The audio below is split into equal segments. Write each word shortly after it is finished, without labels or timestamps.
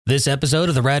This episode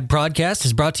of the Rad Podcast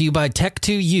is brought to you by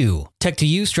Tech2U.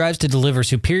 Tech2U strives to deliver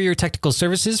superior technical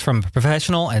services from a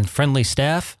professional and friendly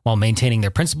staff while maintaining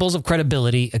their principles of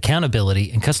credibility, accountability,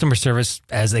 and customer service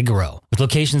as they grow. With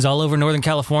locations all over Northern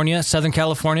California, Southern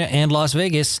California, and Las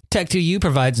Vegas, Tech2U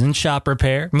provides in-shop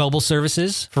repair, mobile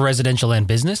services for residential and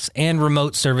business, and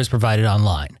remote service provided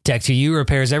online. Tech2U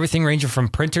repairs everything ranging from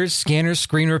printers, scanners,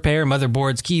 screen repair,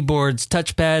 motherboards, keyboards,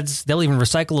 touchpads. They'll even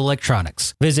recycle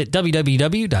electronics. Visit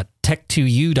www.tech2u.com.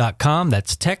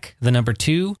 That's tech, the number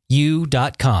 2,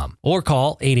 u.com. Or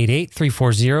call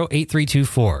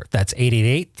 888-340-8324. That's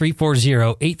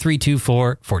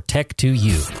 888-340-8324 for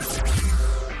Tech2U.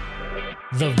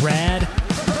 The Rad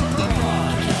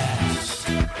Podcast.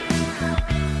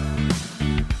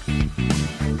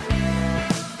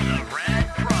 The Rad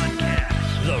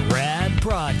Broadcast. The Rad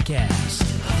Broadcast.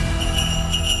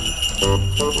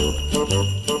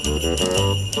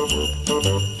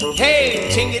 Hey,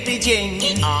 jingity-jing,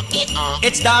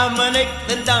 it's Dominic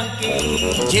the donkey.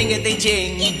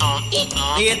 Jingity-jing, the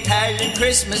Italian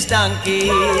Christmas donkey.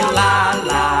 La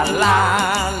la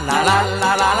la, la la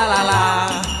la la la la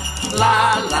la.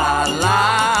 La la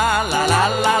la la la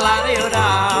la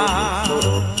la.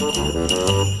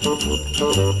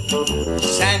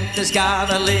 Santa's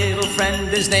got a little friend,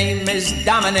 his name is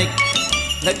Dominic.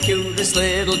 The cutest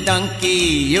little donkey,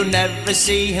 you'll never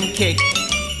see him kick.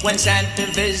 When Santa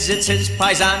visits his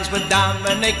paisans with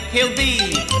Dominic, he'll be,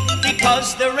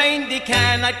 because the reindeer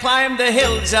cannot climb the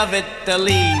hills of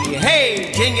Italy.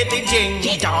 Hey, jingity-jing,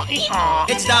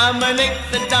 it's Dominic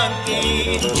the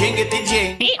donkey.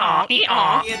 Jingity-jing, the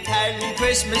Italian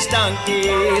Christmas donkey.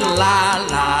 La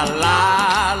la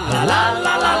la la la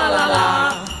la la la la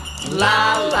la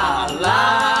la la la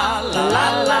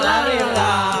la la la.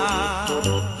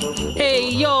 Hey,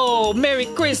 yo, Merry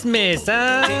Christmas,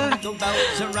 huh?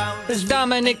 It's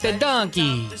Dominic the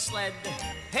Donkey.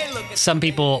 Some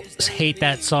people hate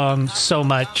that song so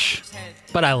much,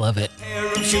 but I love it. Pair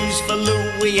of shoes for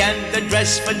Louis and a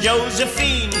dress for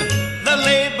Josephine. The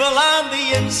label on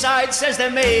the inside says they're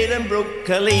made in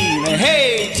Brooklyn.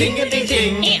 Hey,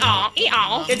 jingity-jing,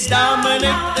 it's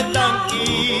Dominic the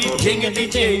donkey.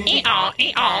 Jingity-jing, the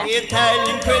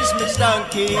Italian Christmas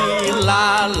donkey.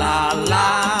 La la la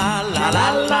la la la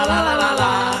la la la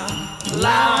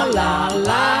la la la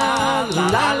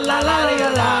la la la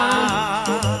la.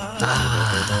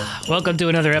 Welcome to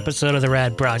another episode of the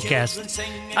Rad Broadcast.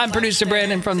 I'm producer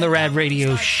Brandon from the Rad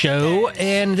Radio Show,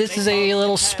 and this is a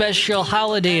little special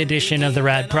holiday edition of the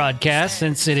Rad Broadcast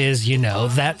since it is, you know,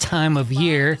 that time of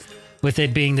year, with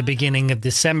it being the beginning of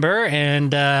December,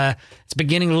 and it's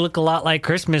beginning to look a lot like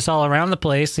Christmas all around the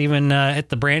place, even at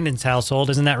the Brandon's household.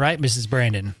 Isn't that right, Mrs.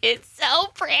 Brandon? It's so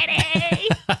pretty.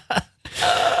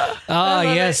 Oh,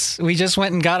 yes. We just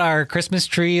went and got our Christmas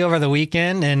tree over the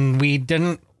weekend, and we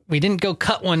didn't go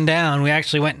cut one down. We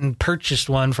actually went and purchased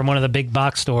one from one of the big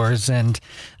box stores. And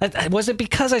was it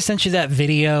because I sent you that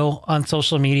video on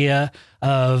social media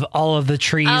of all of the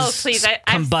trees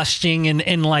combusting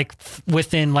in like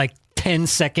within like 10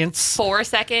 seconds? 4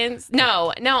 seconds?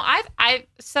 No.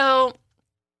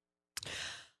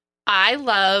 I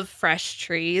love fresh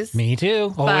trees. Me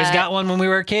too. Always got one when we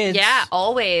were kids. Yeah,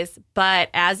 always. But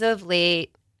as of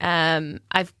late,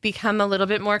 I've become a little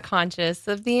bit more conscious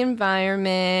of the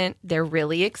environment. They're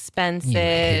really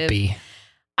expensive. You hippie.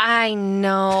 I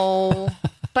know.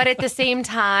 But at the same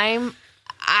time,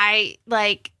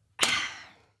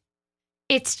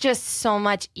 it's just so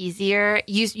much easier.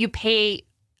 You pay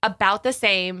about the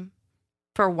same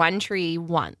for one tree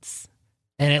once.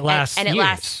 And it lasts and it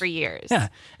lasts for years. Yeah.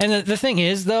 And the thing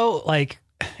is, though, like,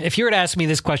 if you were to ask me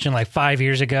this question like 5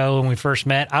 years ago when we first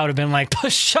met, I would have been like,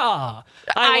 pshaw,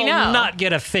 I will not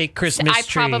get a fake Christmas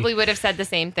tree. I probably would have said the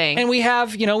same thing. And we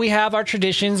have our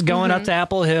traditions going up to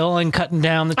Apple Hill and cutting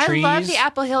down the trees. I love the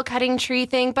Apple Hill cutting tree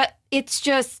thing, but it's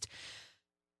just,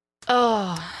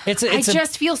 I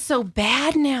just feel so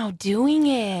bad now doing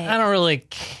it. I don't really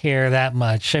care that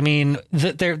much. I mean,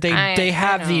 they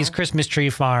have these Christmas tree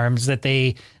farms that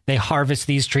they harvest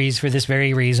these trees for this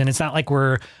very reason. It's not like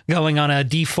we're going on a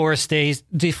deforestation.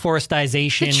 The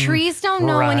trees don't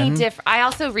know any different. I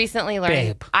also recently learned.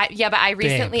 Babe, I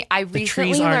recently the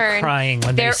trees aren't crying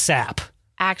when they sap.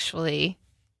 Actually,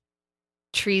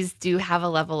 trees do have a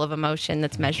level of emotion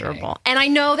that's measurable. And I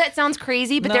know that sounds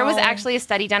crazy, but there was actually a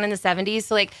study done in the 70s.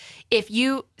 So like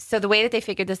so the way that they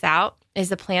figured this out is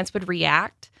the plants would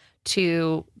react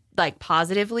to like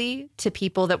positively to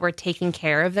people that were taking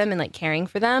care of them and like caring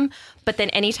for them. But then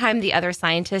anytime the other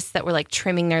scientists that were like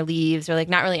trimming their leaves or like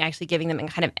not really actually giving them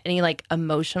kind of any like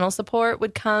emotional support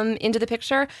would come into the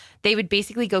picture, they would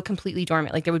basically go completely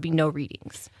dormant. Like there would be no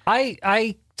readings.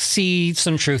 I see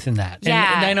some truth in that.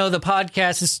 Yeah. And I know the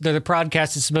podcast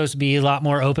is supposed to be a lot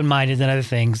more open-minded than other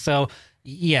things. So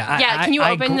yeah. Yeah. Can you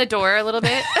open the door a little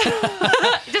bit?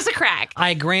 Just a crack.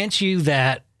 I grant you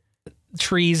that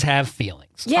trees have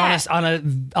feelings. Yeah.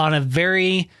 On a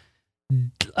very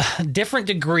different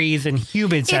degree than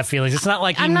humans have feelings. It's not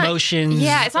like emotions.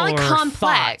 It's not like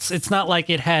complex. Thoughts. It's not like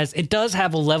it does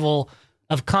have a level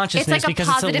of consciousness. It's like because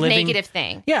a positive, it's a living, negative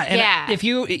thing. Yeah. And if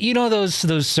you know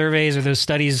those surveys or those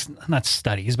studies, not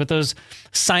studies, but those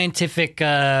scientific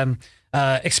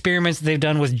experiments that they've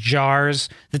done with jars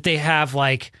that they have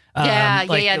like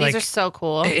these are so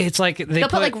cool. It's like they'll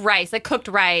put like rice, like cooked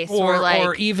rice,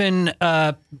 or even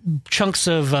chunks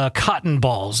of cotton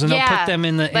balls, and they'll put them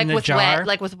in the jar,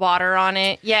 like with water on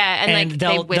it. Yeah, and like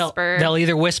they whisper. They'll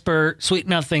either whisper sweet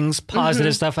nothings,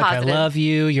 positive stuff like "I love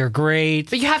you," "You're great."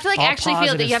 But you have to like actually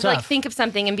feel that. You have to like think of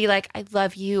something and be like, "I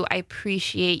love you," "I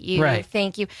appreciate you," right.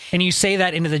 "Thank you," and you say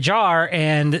that into the jar,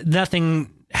 and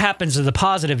nothing happens to the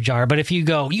positive jar. But if you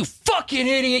go, "You fucking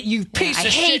idiot, you piece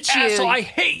of shit asshole, I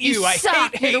hate you, I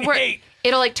hate,"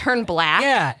 it'll like turn black.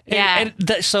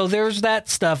 Yeah. So there's that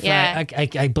stuff. Yeah.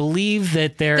 I believe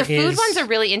that the food ones are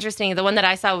really interesting. The one that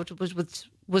I saw, which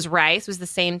was rice, was the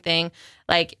same thing.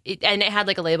 Like, and it had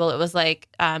like a label. It was like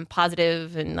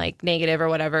positive and like negative or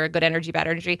whatever, good energy, bad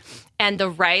energy. And the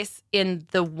rice in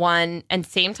the one and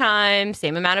same time,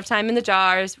 same amount of time in the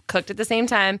jars, cooked at the same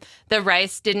time. The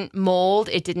rice didn't mold.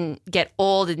 It didn't get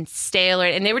old and stale,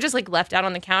 and they were just like left out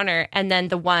on the counter. And then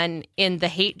the one in the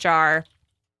hate jar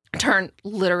turned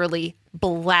literally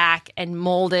black and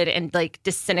molded and like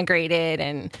disintegrated,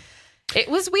 and it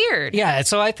was weird. Yeah,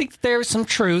 so I think there's some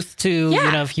truth to,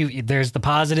 there's the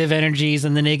positive energies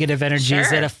and the negative energies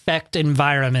that affect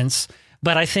environments.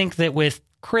 But I think that with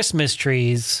Christmas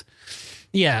trees,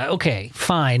 okay,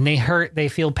 fine. They hurt, they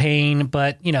feel pain,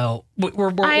 but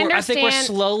I think we're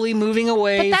slowly moving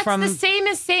away but from. That's the same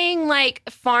as saying like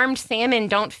farmed salmon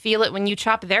don't feel it when you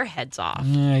chop their heads off.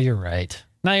 Yeah, you're right.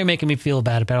 Now you're making me feel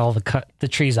bad about all the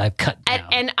trees I've cut down.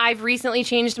 And I've recently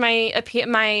changed my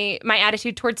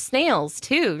attitude towards snails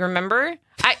too. Remember?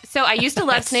 I used to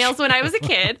love snails when I was a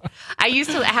kid. I used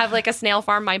to have like a snail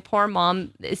farm. My poor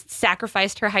mom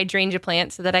sacrificed her hydrangea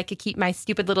plant so that I could keep my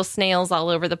stupid little snails all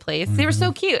over the place. Mm-hmm. They were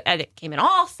so cute, and it came in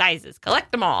all sizes.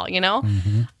 Collect them all,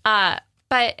 Mm-hmm.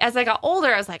 But as I got older,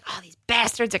 I was like, oh, these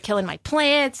bastards are killing my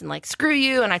plants, and like, screw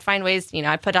you. And I'd find ways,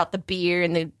 I put out the beer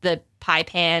and the pie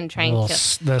pan, trying to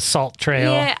kill the salt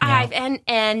trail. Yeah,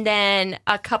 and then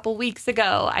a couple weeks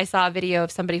ago, I saw a video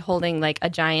of somebody holding like a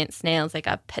giant snail. It's like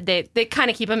they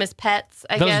kind of keep them as pets,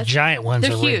 I guess. Those giant ones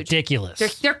they're are huge.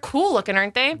 Ridiculous. They're cool looking,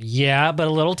 aren't they? Yeah, but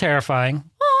a little terrifying.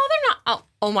 Oh, they're not.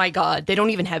 Oh my God, they don't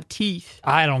even have teeth.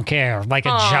 I don't care. Like a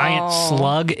giant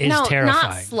slug is terrifying.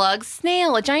 Not slug,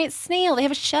 snail. A giant snail. They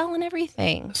have a shell and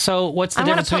everything. So what's the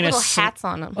difference between hats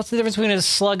on them? What's the difference between a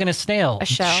slug and a snail? A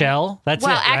shell. Shell? That's it,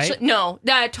 right? Well, actually, no.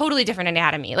 Totally different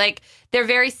anatomy. Like, they're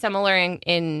very similar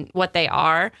in what they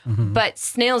are, but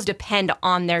snails depend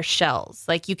on their shells.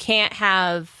 Like, you can't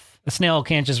have... A snail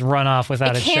can't just run off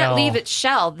without a shell. It can't leave its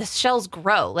shell. The shells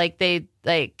grow. They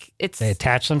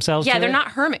attach themselves to it? Yeah, they're not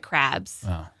hermit crabs.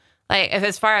 Oh. Like,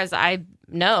 as far as I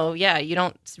know, you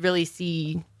don't really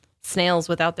see snails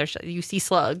without their shell. You see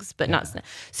slugs, but not snails.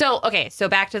 So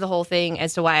back to the whole thing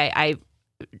as to why I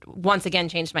once again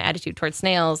changed my attitude towards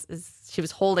snails is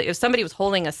somebody was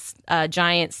holding a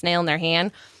giant snail in their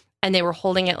hand, and they were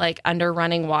holding it like under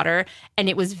running water, and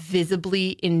it was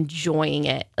visibly enjoying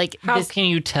it. Like, how can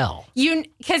you tell?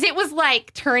 Because it was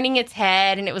like turning its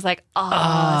head, and it was like,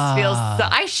 this feels so.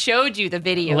 I showed you the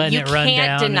video. Letting You it run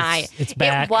can't down deny its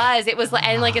back. It was like,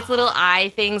 and like its little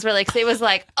eye things were like, it was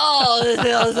like, this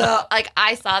feels so. Like,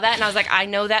 I saw that, and I was like, I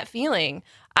know that feeling.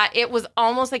 It was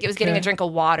almost like it was getting a drink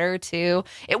of water, too.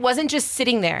 It wasn't just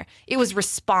sitting there. It was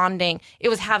responding. It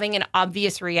was having an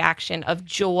obvious reaction of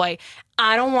joy.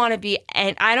 I don't want to be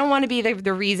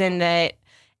the reason that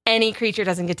any creature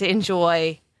doesn't get to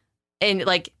enjoy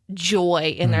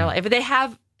joy in their life. But they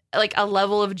have like a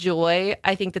level of joy.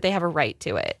 I think that they have a right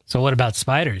to it. So what about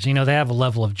spiders? They have a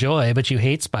level of joy, but you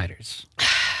hate spiders.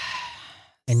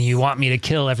 And you want me to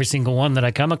kill every single one that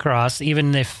I come across,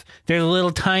 even if they're the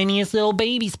little tiniest little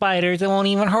baby spiders that won't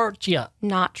even hurt you.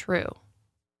 Not true.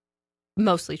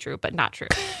 Mostly true, but not true.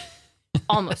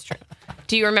 Almost true.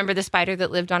 Do you remember the spider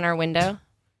that lived on our window?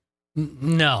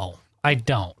 No, I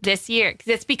don't. This year.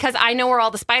 It's because I know where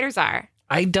all the spiders are.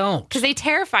 I don't. Because they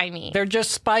terrify me. They're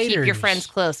just spiders. Keep your friends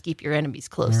close. Keep your enemies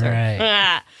closer.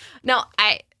 Right. No,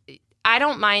 I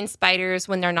don't mind spiders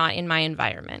when they're not in my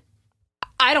environment.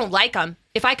 I don't like them.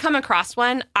 If I come across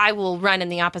one, I will run in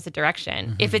the opposite direction.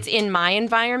 Mm-hmm. If it's in my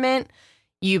environment,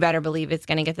 you better believe it's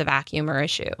going to get the vacuum or a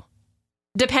shoe.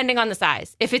 Depending on the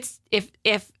size. If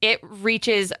it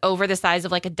reaches over the size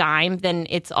of like a dime, then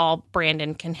it's all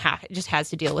Brandon can have. It just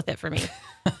has to deal with it for me.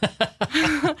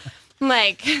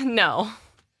 Like, no.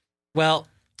 Well,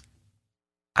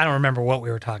 I don't remember what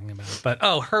we were talking about, but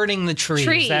hurting the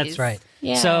trees. That's right.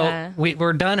 Yeah. So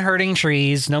we're done hurting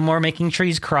trees. No more making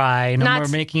trees cry. No more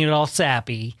making it all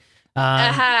sappy.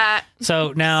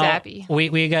 So now Sappy. we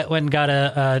went and got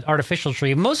a artificial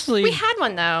tree. Mostly We had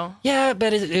one though. Yeah,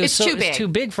 but it's too big. It's too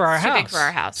big for our house. Too big for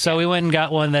our house. So we went and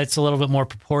got one that's a little bit more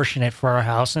proportionate for our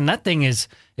house, and that thing is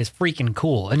freaking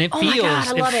cool. And it feels. My God,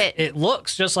 I love it. It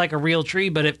looks just like a real tree,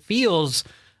 but it feels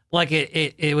like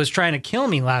it was trying to kill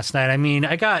me last night. I mean,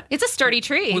 It's a sturdy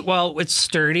tree. Well, it's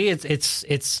sturdy.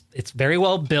 It's very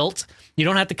well built. You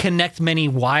don't have to connect many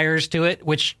wires to it,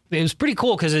 which it was pretty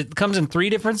cool because it comes in 3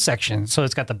 different sections. So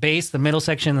it's got the base, the middle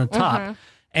section, and the top.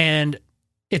 And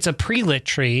it's a pre-lit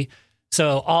tree,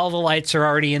 so all the lights are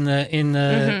already in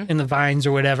the vines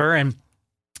or whatever. And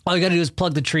all you got to do is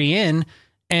plug the tree in,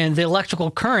 and the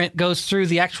electrical current goes through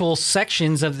the actual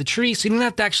sections of the tree, so you don't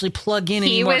have to actually plug in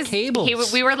any more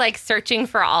cables. We were like searching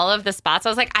for all of the spots. I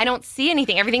was like, I don't see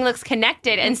anything. Everything looks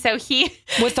connected. And so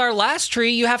with our last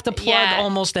tree, you have to plug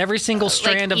almost every single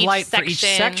strand of light for each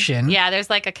section. Yeah, there's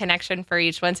like a connection for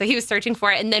each one. So he was searching for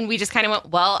it, and then we just kind of went,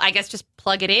 well, I guess just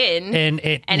plug it in. And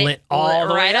it lit all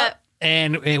the way up.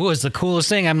 And it was the coolest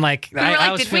thing. I'm like, we were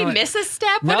like, did we miss a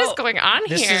step? What is going on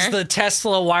here? This is the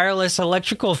Tesla wireless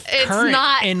electrical current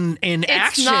in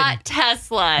action. It's not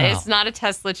Tesla. No. It's not a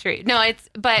Tesla tree. No,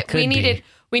 but we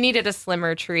needed a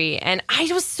slimmer tree. And I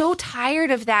was so tired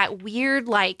of that weird,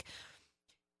 like,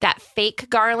 that fake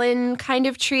garland kind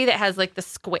of tree that has like the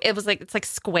square. It's like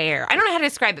square. I don't know how to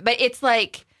describe it, but it's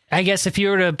like, I guess if you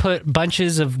were to put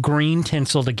bunches of green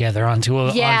tinsel together onto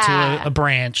a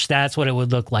branch, that's what it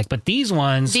would look like. But these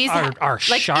ones are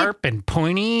like sharp and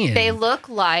pointy. And they look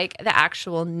like the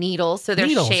actual needles. So they're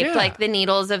shaped like the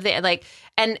needles of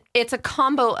and it's a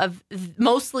combo of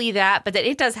mostly that, but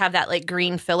it does have that like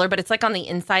green filler, but it's like on the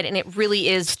inside, and it really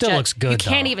is. Still looks good. You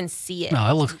can't even see it.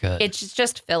 No, it looks good. It's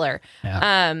just filler.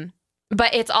 Yeah.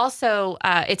 But it's also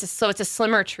it's a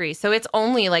slimmer tree, so it's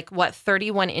only like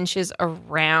 31 inches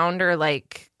around, or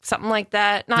like something like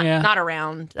that. Not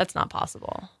around. That's not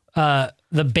possible.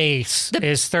 The base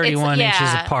is 31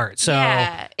 inches apart, so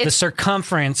the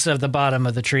circumference of the bottom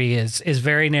of the tree is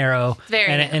very narrow,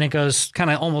 and it goes kind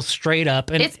of almost straight up.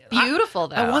 And it's beautiful,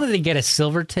 though. I wanted to get a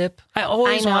silver tip. I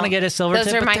always want to get a silver tip.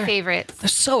 Those are my favorites. They're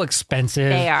so expensive.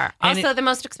 They are also the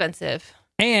most expensive.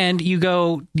 And you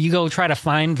go try to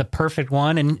find the perfect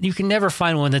one, and you can never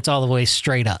find one that's all the way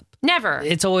straight up. Never.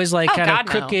 It's always like kind of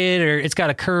crooked, or it's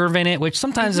got a curve in it, which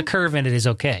sometimes the curve in it is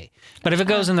okay. But if it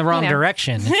goes in the wrong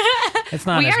direction, it's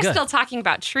not as good. We are still talking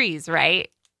about trees, right?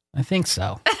 I think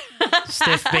so.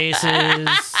 Stiff bases,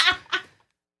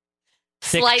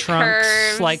 thick slight trunks,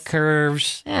 curves. slight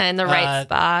curves. Yeah, in the right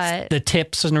spot. The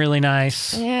tips are really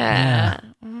nice. Yeah.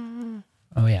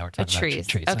 Oh, yeah, we're talking about trees.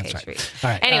 trees. Okay, that's right. trees. All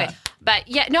right. Anyway, but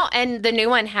yeah, no, and the new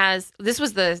one this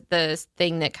was the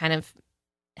thing that kind of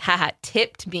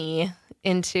tipped me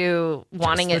into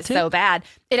wanting it so bad.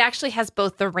 It actually has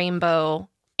both the rainbow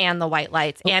and the white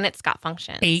lights, and it's got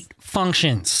functions. 8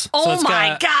 functions. Oh, so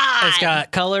my God. It's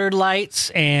got colored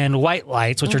lights and white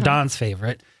lights, which are Don's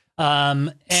favorite.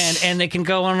 And they can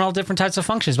go on all different types of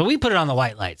functions, but we put it on the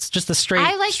white lights, just the straight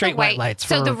white lights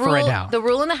for right now. The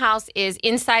rule in the house is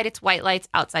inside it's white lights,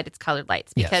 outside it's colored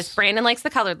lights, because Brandon likes the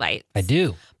colored lights. I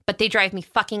do. But they drive me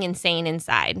fucking insane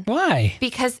inside. Why?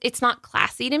 Because it's not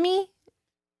classy to me.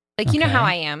 Like, you know how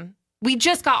I am. We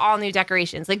just got all new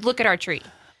decorations. Like, look at our tree.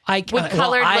 I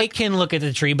can look at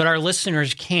the tree, but our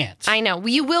listeners can't. I know.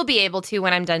 You will be able to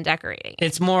when I'm done decorating.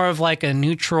 It's more of like a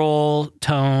neutral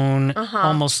tone,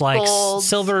 almost like golds,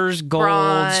 silvers,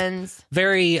 golds, bronze.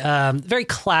 Very, very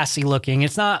classy looking.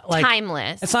 It's not like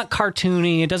timeless. It's not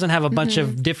cartoony. It doesn't have a bunch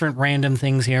of different random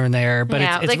things here and there, but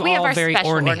it's like we all have our very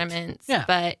special ornate. Ornaments. Yeah,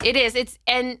 but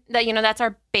that's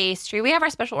our base tree. We have our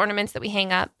special ornaments that we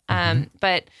hang up,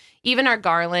 but. Even our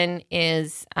garland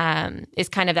is kind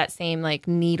of that same like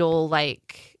needle,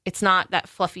 like it's not that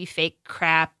fluffy fake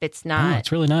crap. It's not. Oh,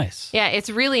 it's really nice. Yeah, it's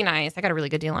really nice. I got a really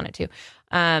good deal on it too.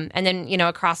 And then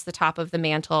across the top of the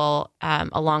mantle,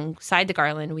 alongside the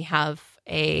garland, we have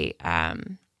a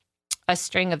a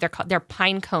string of their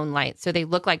pine cone lights. So they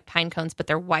look like pine cones, but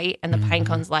they're white and the pine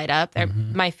cones light up. They're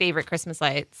my favorite Christmas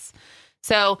lights.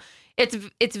 So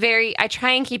it's very, I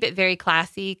try and keep it very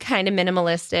classy, kind of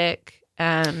minimalistic.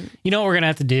 You know what we're going to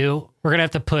have to do? We're going to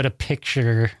have to put a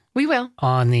picture. We will.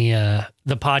 On the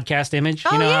podcast image.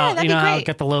 Oh, you know yeah, how that'd you know be how great. it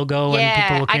got the logo and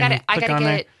people can click on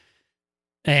there.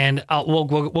 And we'll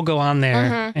go on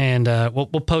there and we'll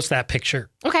post that picture.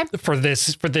 Okay. For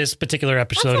this particular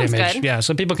episode That sounds image. good. Yeah,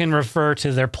 so people can refer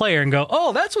to their player and go,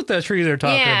 "Oh, that's what the tree they're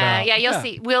talking about." Yeah, you'll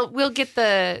see. We'll get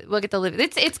the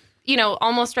it's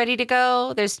almost ready to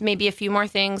go. There's maybe a few more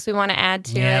things we want to add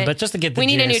to it. Yeah, but just to get the we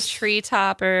need a new gist. tree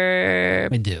topper.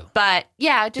 We do. But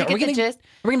yeah, just get the gist.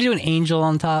 We're gonna do an angel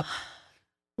on top.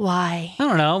 Why? I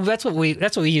don't know. That's what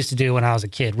we used to do when I was a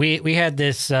kid. We had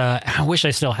this. I wish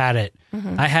I still had it.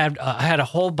 I had a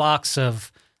whole box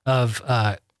of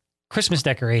Christmas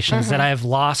decorations that I have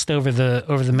lost over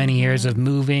the many years of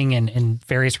moving and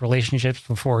various relationships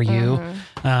before you.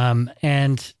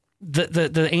 And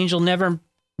the angel never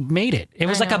made it. It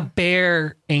was like a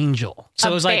bear angel. So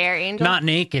it was like angel? not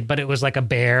naked, but it was like a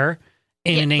bear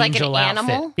in an like angel an outfit.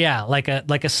 animal? Yeah, like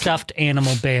a stuffed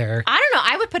animal bear. I don't know.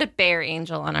 I would put a bear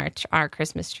angel on our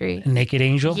Christmas tree. A naked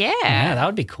angel? Yeah. Yeah, that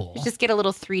would be cool. Just get a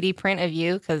little 3D print of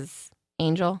you because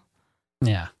angel.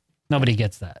 Yeah. Nobody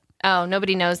gets that. Oh,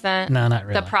 nobody knows that? No, not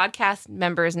really. The podcast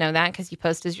members know that because you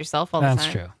post as yourself all the time.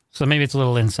 That's true. So maybe it's a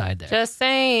little inside there. Just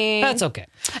saying. That's okay.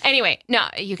 Anyway, no,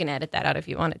 you can edit that out if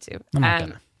you wanted to. I'm not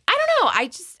gonna. I don't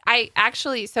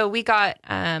know. So we got,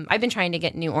 I've been trying to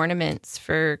get new ornaments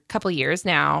for a couple years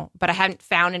now, but I hadn't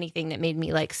found anything that made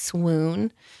me like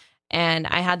swoon. And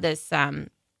I had this,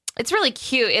 it's really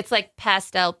cute. It's like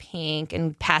pastel pink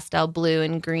and pastel blue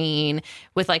and green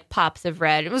with like pops of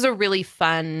red. It was a really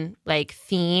fun like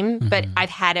theme, but I've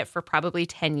had it for probably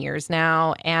 10 years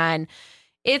now. And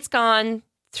it's gone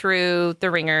through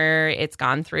the ringer. It's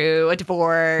gone through a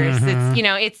divorce.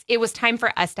 It's, it was time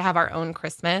for us to have our own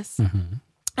Christmas.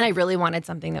 And I really wanted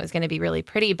something that was going to be really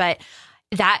pretty. But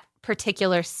that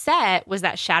particular set was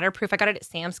that shatterproof. I got it at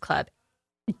Sam's Club.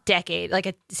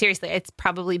 Seriously, it's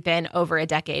probably been over a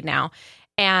decade now.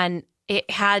 And it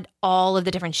had all of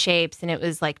the different shapes and it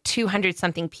was like 200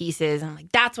 something pieces. And I'm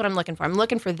like, that's what I'm looking for. I'm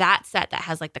looking for that set that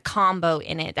has like the combo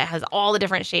in it, that has all the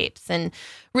different shapes and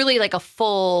really like a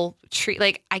full tree.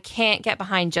 Like I can't get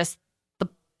behind just the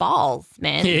balls,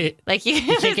 man. Like you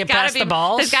can't get past the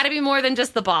balls? There's got to be more than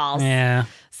just the balls. Yeah.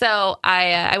 So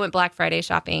I went Black Friday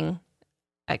shopping.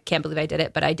 I can't believe I did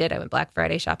it, but I did. I went Black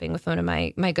Friday shopping with one of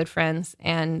my good friends,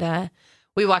 and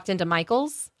we walked into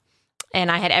Michael's, and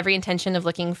I had every intention of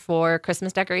looking for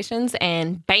Christmas decorations,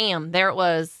 and bam, there it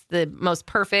was, the most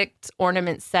perfect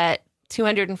ornament set,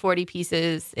 240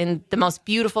 pieces in the most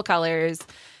beautiful colors,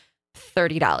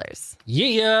 $30.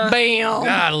 Yeah. Bam. God,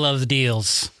 I love the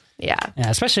deals. Yeah,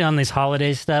 especially on these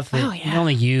holiday stuff that you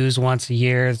only use once a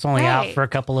year. It's only out for a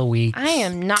couple of weeks.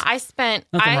 Nothing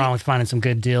wrong with finding some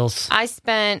good deals. I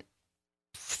spent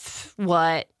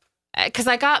what? Because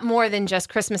I got more than just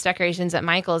Christmas decorations at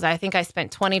Michael's. I think I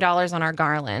spent $20 on our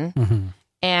garland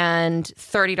and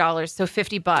 $30, so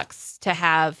 $50 to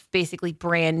have basically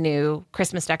brand new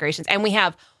Christmas decorations. And we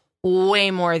have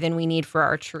way more than we need for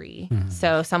our tree.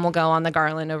 So some will go on the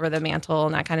garland over the mantle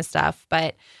and that kind of stuff.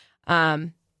 But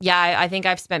yeah, I think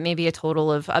I've spent maybe a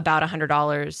total of about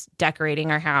 $100 decorating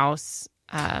our house.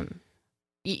 And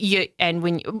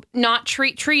when not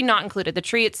tree not included, the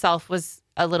tree itself was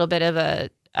a little bit of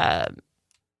a.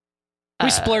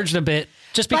 We splurged a bit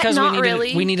just because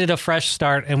we needed a fresh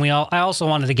start, and I also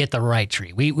wanted to get the right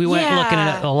tree. We went looking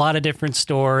at a lot of different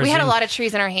stores. We had a lot of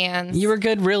trees in our hands. You were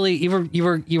good, really.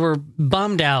 You were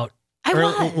bummed out.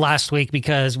 Last week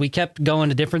because we kept going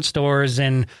to different stores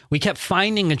and we kept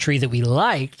finding a tree that we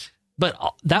liked, but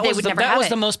that was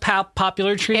the most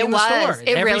popular tree in the store.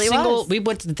 It really was. We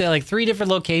went to like 3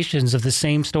 different locations of the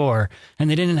same store and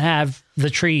they didn't have the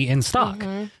tree in stock.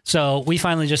 So we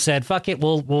finally just said, "Fuck it,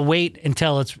 we'll wait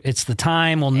until it's the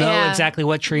time. We'll know exactly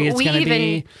what tree it's going to be." We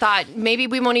even thought maybe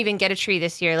we won't even get a tree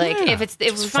this year. Like if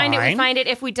we find it, we find it.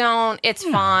 If we don't, it's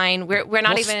fine. We're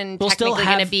not even technically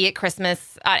going to be at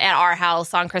Christmas at our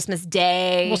house on Christmas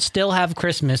Day. We'll still have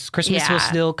Christmas. Christmas will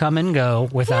still come and go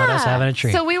without us having a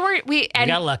tree. So we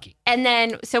got lucky. And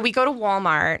then so we go to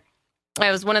Walmart.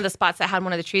 It was one of the spots that had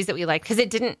one of the trees that we liked because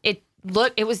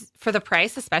it was for the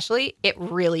price, especially, it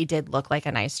really did look like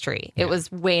a nice tree. It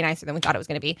was way nicer than we thought it was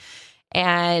going to be.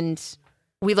 And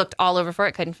we looked all over for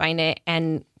it, couldn't find it.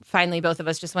 And finally, both of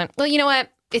us just went, well, you know what?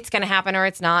 It's going to happen or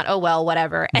it's not. Oh, well,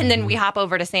 whatever. And then we hop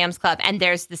over to Sam's Club and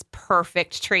there's this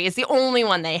perfect tree. It's the only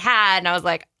one they had. And I was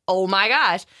like, oh my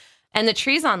gosh. And the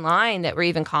trees online that were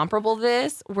even comparable to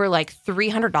this were like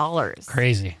 $300.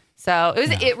 Crazy. So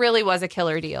it really was a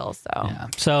killer deal. So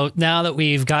So now that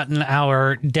we've gotten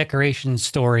our decoration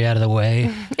story out of the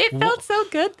way, it felt so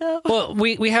good though. well,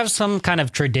 we have some kind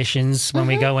of traditions when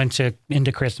we go into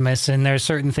Christmas, and there's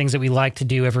certain things that we like to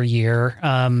do every year.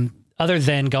 Other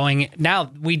than going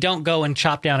now, we don't go and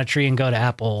chop down a tree and go to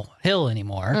Apple Hill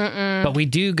anymore, but we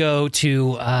do go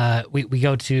to we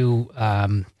go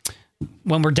to.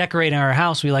 When we're decorating our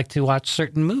house, we like to watch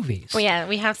certain movies. Well, yeah,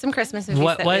 we have some Christmas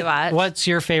movies that we watch. What's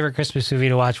your favorite Christmas movie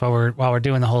to watch while we're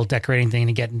doing the whole decorating thing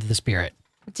to get into the spirit?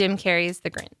 Jim Carrey's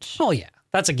The Grinch. Oh yeah,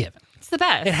 that's a given. It's the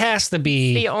best. It has to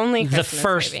be the only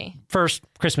Christmas the first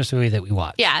Christmas movie that we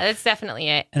watch. Yeah, that's definitely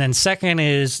it. And then second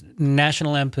is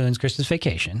National Lampoon's Christmas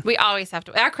Vacation. We always have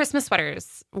to. Our Christmas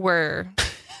sweaters were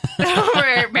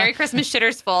Merry Christmas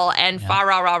shitters full and fa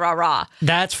rah rah rah rah.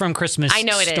 That's from Christmas I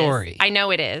know it Story. is. I know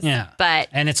it is. Yeah.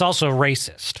 And it's also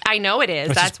racist. I know it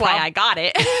is. That's why I got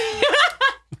it.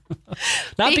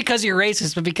 Not because you're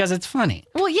racist, but because it's funny.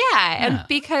 Well, yeah. And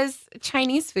because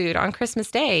Chinese food on Christmas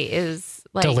Day is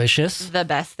like delicious. The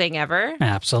best thing ever.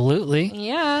 Absolutely.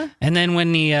 Yeah. And then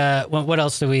when what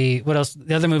else? The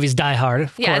other movie's Die Hard,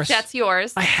 of course. That's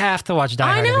yours. I have to watch Die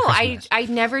Hard. I know. every Christmas. I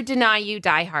never deny you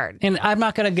Die Hard. And I'm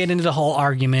not going to get into the whole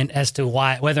argument as to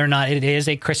whether or not it is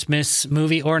a Christmas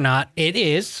movie or not. It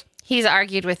is. He's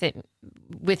argued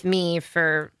with me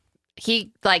for.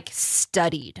 He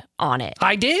studied on it.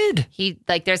 I did. He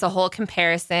there's a whole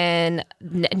comparison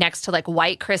next to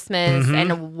White Christmas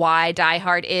and why Die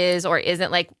Hard is or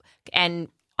isn't and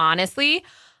honestly,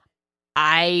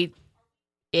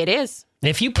 it is.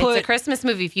 It's a Christmas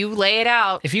movie. If you lay it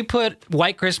out. If you put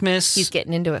White Christmas. He's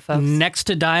getting into it, folks. Next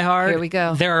to Die Hard. Here we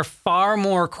go. There are far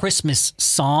more Christmas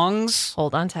songs.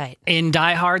 Hold on tight. In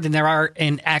Die Hard than there are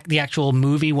in the actual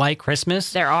movie White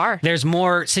Christmas. There are. There's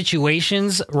more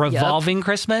situations revolving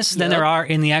Christmas than there are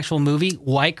in the actual movie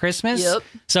White Christmas. Yep.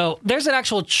 So there's an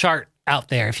actual chart out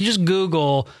there. If you just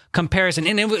Google comparison,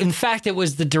 and in fact, it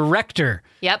was the director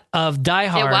of Die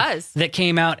Hard that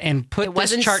came out and put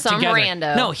this chart together.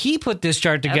 Rando. No, he put this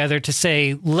chart together to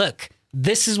say, look,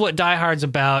 this is what Die Hard's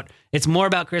about. It's more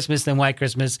about Christmas than White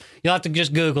Christmas. You'll have to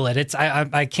just Google it.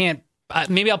 I can't.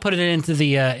 Maybe I'll put it into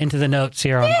the notes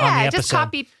here on the episode. Just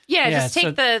copy. Just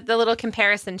take the little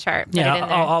comparison chart. Put it in there.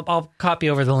 I'll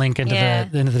copy over the link into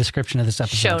the description of this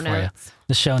episode show for notes. You.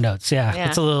 The show notes. Yeah,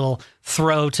 it's a little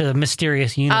throw to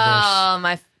Mysterious Universe.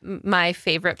 Oh, my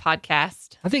favorite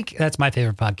podcast. I think that's my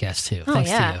favorite podcast too. Oh,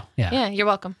 Thanks to you. Yeah, you're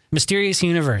welcome. Mysterious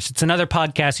Universe. It's another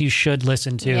podcast you should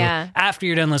listen to after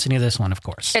you're done listening to this one, of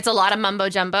course. It's a lot of mumbo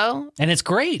jumbo. And it's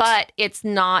great. But it's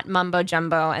not mumbo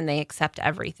jumbo, and they accept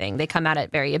everything. They come at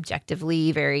it very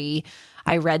objectively,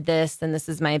 I read this, and this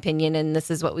is my opinion, and this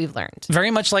is what we've learned.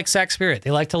 Very much like Sack Spirit. They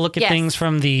like to look at things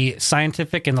from the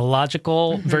scientific and the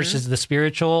logical versus the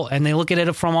spiritual, and they look at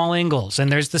it from all angles.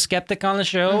 And there's the skeptic on the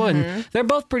show, and they're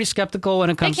both pretty skeptical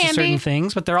when it comes to certain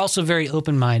things, but they're also very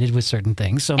open-minded with certain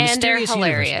things. So Mysterious they're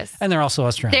hilarious. Universe. And they're also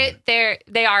Australian.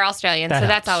 They are Australian, so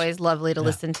that's helps. always lovely to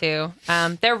listen to.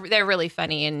 They're really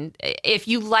funny, and if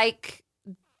you like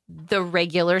the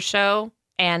regular show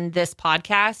and this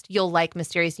podcast, you'll like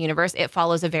Mysterious Universe. It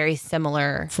follows a very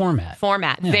similar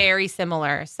format, very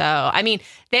similar. So, I mean,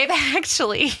 they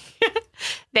actually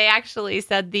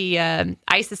said the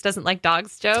ISIS doesn't like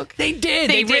dogs joke. They did.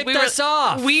 They ripped us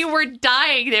off. We were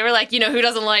dying. They were like, who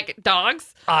doesn't like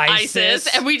dogs? ISIS.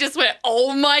 And we just went,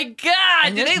 oh my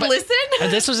God. Did they listen?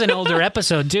 This was an older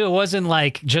episode too. It wasn't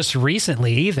just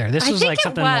recently either. This was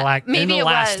something in the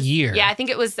last year. Yeah, I think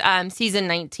it was season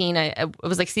 19. It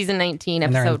was season 19,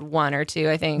 episode 1 or 2,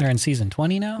 I think. They're in season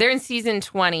 20 now? They're in season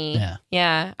 20.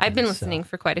 Yeah. I've been listening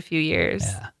for quite a few years.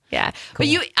 Yeah. Cool.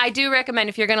 But I do recommend,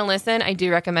 if you're going to listen, I do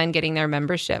recommend getting their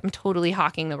membership. I'm totally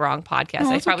hawking the wrong podcast.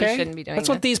 I probably shouldn't be doing that's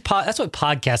what that's what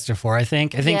podcasts are for, I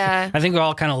think. I think we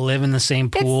all kind of live in the same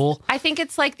pool. I think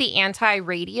it's like the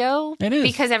anti-radio. It is.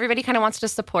 Because everybody kind of wants to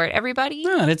support everybody.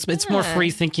 Yeah, and it's more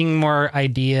free thinking, more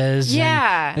ideas.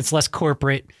 Yeah. It's less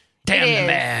corporate. Damn the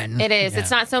man. It is.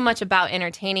 It's not so much about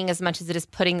entertaining as much as it is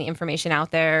putting the information out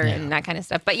there and that kind of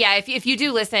stuff. But yeah, if you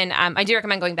do listen, I do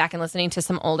recommend going back and listening to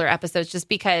some older episodes just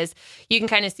because you can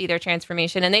kind of see their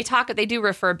transformation. And they do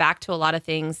refer back to a lot of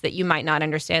things that you might not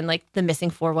understand, like the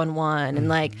missing 411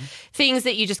 and things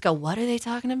that you just go, what are they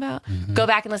talking about? Go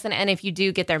back and listen. And if you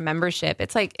do get their membership, I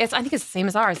think it's the same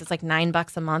as ours. It's like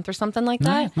 $9 a month or something like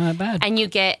that. Not bad. And you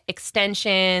get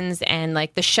extensions and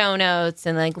the show notes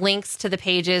and links to the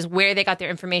pages where they got their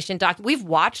information. We've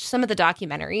watched some of the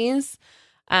documentaries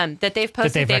that they've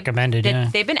posted. That they've recommended, yeah.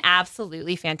 They've been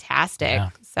absolutely fantastic. Yeah.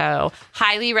 So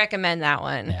highly recommend that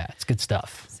one. Yeah, it's good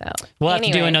stuff. So We'll have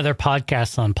to do another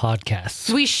podcast on podcasts.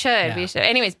 We should. We should.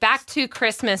 Anyways, back to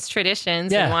Christmas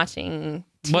traditions and watching.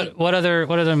 What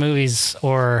other movies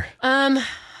or?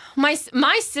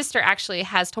 My sister actually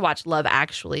has to watch Love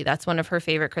Actually. That's one of her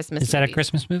favorite Christmas movies. Is that a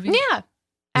Christmas movie? Yeah.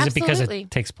 Is absolutely. it because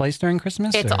it takes place during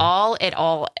Christmas? It all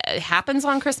happens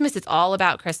on Christmas. It's all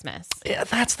about Christmas. Yeah,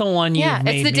 that's the one you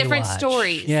made it's the me different watch.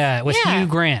 stories. Yeah, with Hugh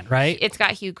Grant, right? It's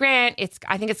got Hugh Grant.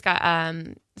 I think it's got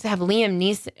does it have Liam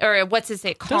Neeson or what's his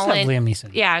name? Colin. It does have Liam Neeson.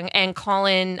 Yeah, and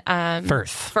Colin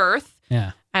Firth.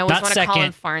 Yeah. I always Not want to call him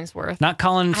second. Farnsworth. Not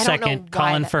Colin I don't know second, why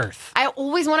Colin that- Firth. I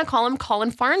always want to call him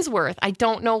Colin Farnsworth. I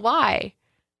don't know why.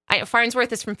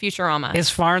 Farnsworth is from Futurama. Is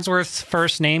Farnsworth's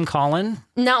first name Colin?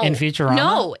 No. In Futurama?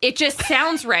 No, it just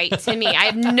sounds right to me. I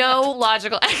have no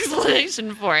logical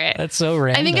explanation for it. That's so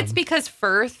random. I think it's because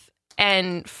Firth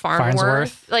and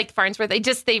Farnsworth,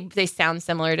 they sound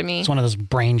similar to me. It's one of those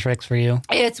brain tricks for you.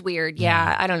 It's weird.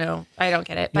 Yeah. I don't know. I don't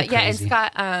get it. But You're it's crazy.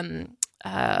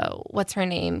 got, what's her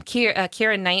name?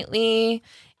 Keira Knightley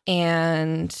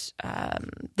and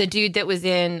the dude that was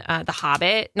in The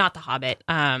Hobbit. Not The Hobbit.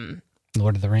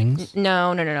 Lord of the Rings.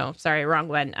 No. Sorry, wrong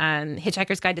one.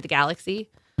 Hitchhiker's Guide to the Galaxy.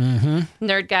 Mm-hmm.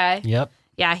 Nerd guy. Yep.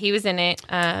 Yeah, he was in it.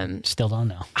 Still don't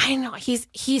know. I know he's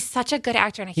such a good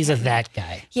actor. And He's that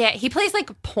guy. Yeah, he plays like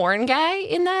a porn guy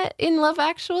in Love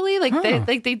Actually.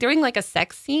 Like they're doing like a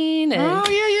sex scene. And, Oh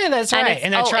yeah, that's right.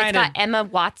 And they're trying it's got Emma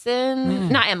Watson.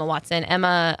 Not Emma Watson.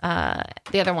 Emma,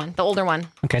 the other one, the older one.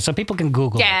 Okay, so people can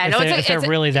Google Yeah, it no, if they're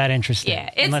really that interested. Yeah,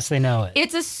 unless they know it.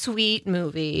 It's a sweet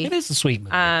movie. It is a sweet movie.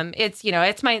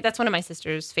 That's one of my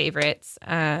sister's favorites.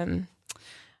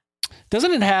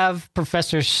 Doesn't it have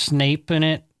Professor Snape in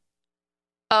it?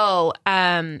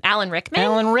 Alan Rickman.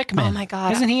 Alan Rickman. Oh my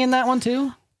God. Isn't he in that one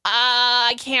too?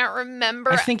 I can't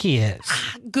remember. I think he is.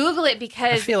 Google it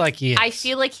because I feel like he is. I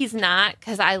feel like he's not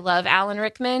because I love Alan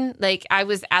Rickman. Like I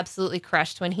was absolutely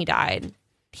crushed when he died.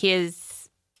 He was.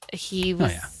 Oh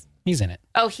yeah, he's in it.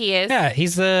 Oh, he is. Yeah,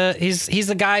 he's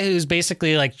the guy who's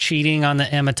basically like cheating on the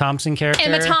Emma Thompson character.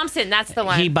 Emma Thompson, that's the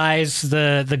one. He buys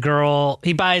the girl.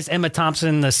 He buys Emma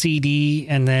Thompson the CD,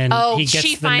 and then he gets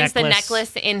she the finds necklace the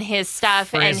necklace in his stuff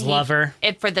for and his lover.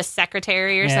 For the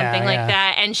secretary or Yeah, something like yeah.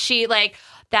 that. And she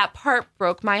that part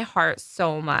broke my heart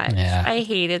so much. Yeah. I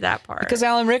hated that part. Because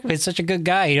Alan Rickman's such a good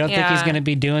guy. You don't think he's Yeah. going to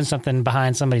be doing something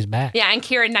behind somebody's back. Yeah, and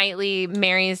Keira Knightley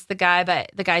marries the guy, but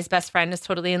the guy's best friend is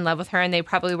totally in love with her, and they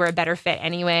probably were a better fit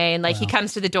anyway. And he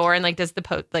comes to the door and does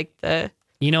the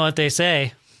You know what they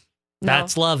say? No.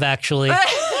 That's love, actually.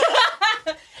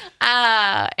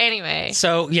 Anyway.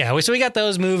 So we got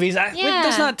those movies.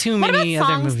 There's not too What many about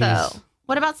other songs, movies. though?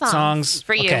 What about songs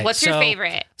for you? Okay, What's your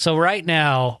favorite? So right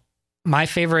now, my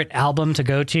favorite album to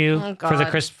go to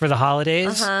for the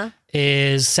holidays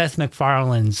is Seth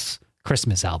MacFarlane's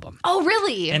Christmas album. Oh,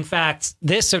 really? In fact,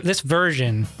 this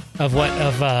version of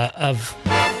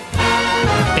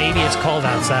Baby It's Cold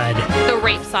Outside, The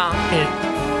rape song.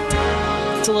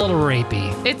 it's a little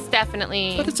rapey, It's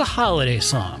definitely. but it's a holiday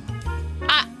song.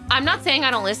 I'm not saying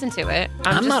I don't listen to it.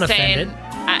 I'm just not saying,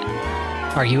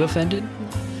 offended. Are you offended?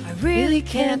 I really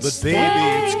can't But baby,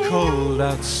 it's cold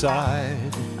outside.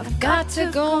 I've got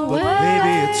to go But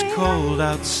baby, it's cold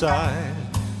outside.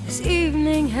 This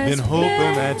evening has Been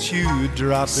hoping that you'd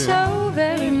drop in. so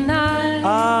very nice.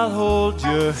 I'll hold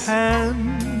your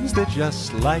hands, they're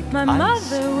just like My ice.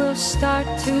 mother will start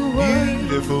to worry.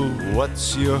 Beautiful,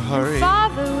 what's your hurry?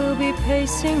 Father will be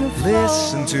pacing the floor.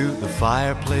 Listen to the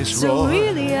fireplace So roar.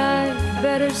 really I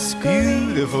better scurry.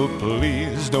 Beautiful,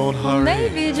 please don't hurry.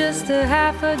 Maybe just a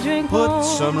half a drink Put more.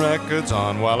 some records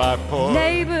on while I pour.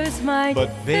 Neighbors might But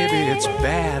baby, it's think.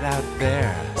 bad out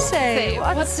there. Say,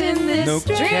 what's in this No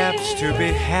drink? caps to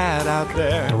be had out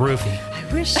there. The roofie.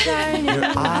 I wish I knew Your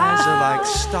eyes are like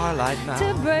starlight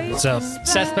to now. break So the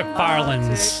Seth spell.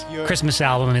 MacFarlane's Christmas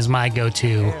album is my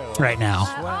go-to right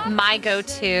now. My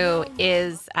go-to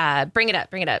is Bring It Up,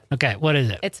 Bring It Up. Okay, what is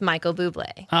it? It's Michael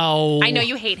Bublé. Oh, I know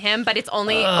you hate him, but it's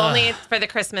only for the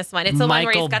Christmas one. It's the one where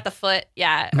Michael- he's got the foot.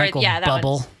 Yeah. Michael that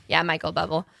Bubble. one. Yeah, Michael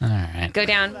Bubble. All right. Go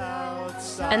down.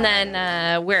 And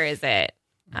then where is it?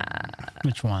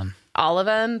 Which one? All of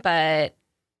them, but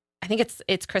I think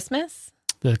it's Christmas.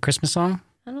 The Christmas song?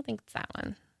 I don't think it's that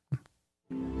one.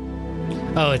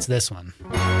 Oh, it's this one.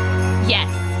 Yes.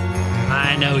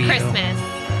 I know you. Christmas.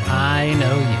 I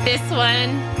know you. This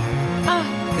one.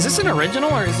 Oh, Is this an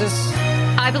original or is this?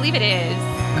 I believe it is.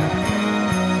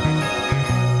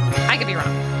 I could be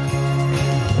wrong.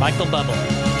 Michael Bubble.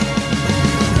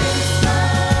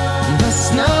 The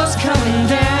snow's coming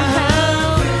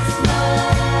down.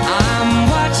 I'm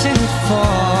watching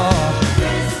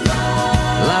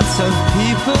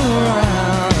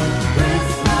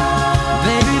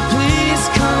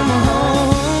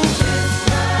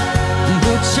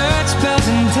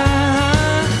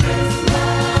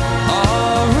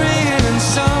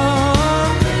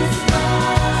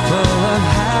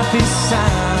happy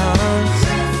sounds.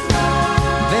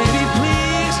 Baby,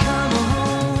 please come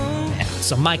home. Yeah,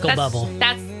 so Michael Bublé.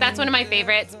 That's one of my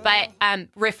favorites. But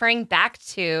referring back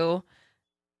to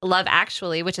Love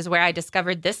Actually, which is where I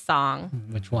discovered this song.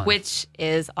 Which one? Which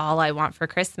is All I Want for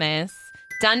Christmas.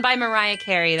 Done by Mariah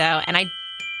Carey, though. And I,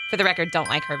 for the record, don't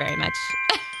like her very much.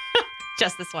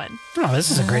 Just this one. Oh,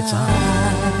 this is a great song.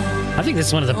 I think this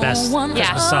is one of the best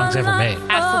Christmas songs ever made.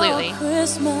 Absolutely.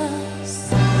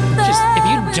 Just if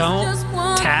you don't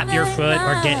tap your foot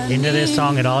or get into this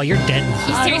song at all, you're dead.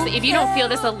 Seriously, if you don't feel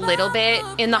this a little bit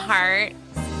in the heart,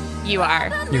 you are.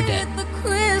 You're dead. The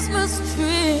Christmas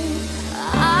tree.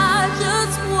 I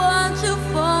just want you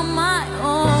for my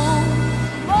own,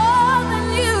 more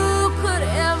than you could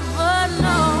ever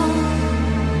know.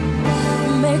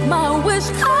 Make my wish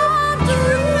come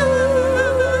true.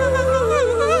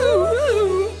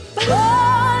 All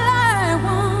I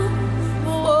want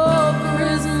for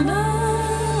Christmas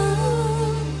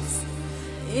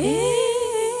is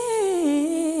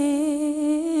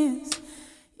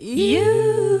you.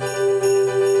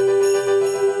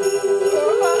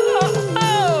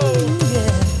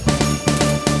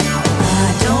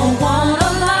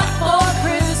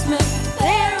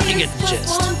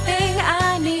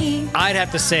 I'd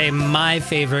have to say my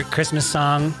favorite Christmas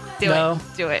song, Do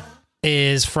it.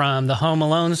 is from the Home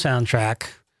Alone soundtrack.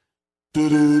 I'm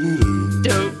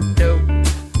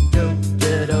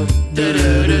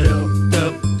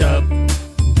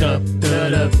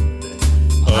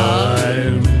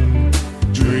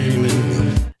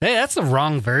dreaming. Hey, that's the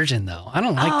wrong version, though. I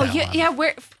don't like that one. Yeah.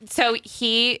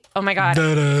 Oh my God.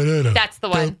 That's the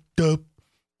one.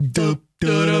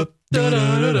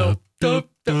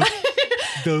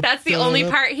 That's the only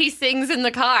part he sings in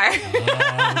the car.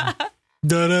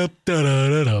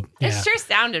 It sure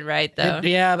sounded right, though.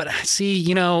 Yeah, but see,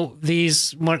 okay,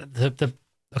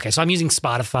 so I'm using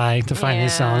Spotify to find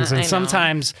these songs, and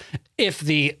sometimes if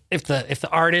the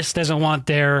artist doesn't want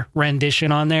their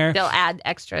rendition on there, they'll add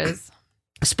extras.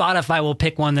 Spotify will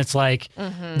pick one that's like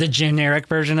the generic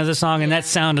version of the song, and that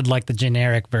sounded like the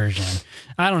generic version.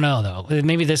 I don't know though.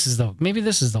 Maybe this is the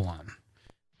one.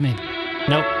 Maybe.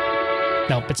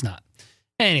 Nope, it's not.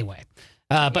 Anyway,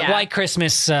 but White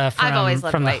Christmas I've always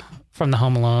loved White. From the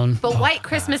Home Alone. But White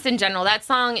Christmas in general, that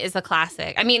song is a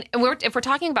classic. I mean, if we're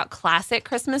talking about classic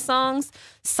Christmas songs,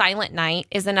 Silent Night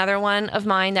is another one of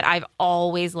mine that I've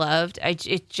always loved.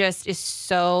 It just is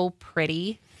so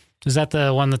pretty. Is that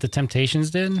the one that the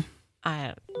Temptations did? This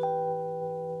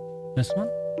one?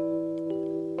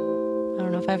 I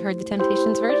don't know if I've heard the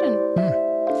Temptations version.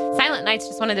 Silent Night's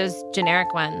just one of those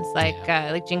generic ones, like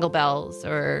Jingle Bells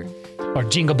or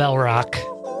Jingle Bell Rock.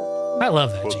 I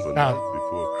love that.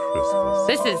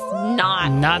 This is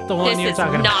not the one you're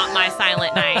talking about. This is not my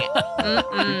Silent Night.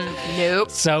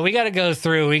 Nope. So we got to go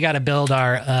through. We got to build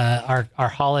our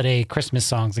holiday Christmas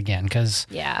songs again because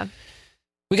we got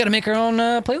to make our own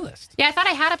playlist. Yeah, I thought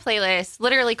I had a playlist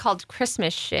literally called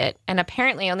Christmas Shit, and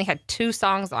apparently I only had 2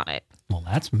 songs on it. Well,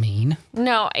 that's mean.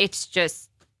 No, it's just.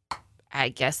 I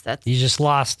guess that's... You just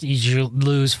lost... Did you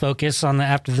lose focus on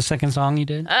after the second song you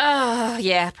did? Oh,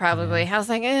 yeah, probably. I was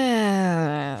like,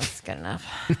 that's good enough.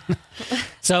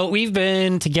 So we've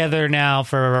been together now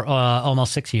for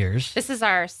almost 6 years. This is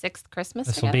our 6th Christmas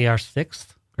This together. will be our 6th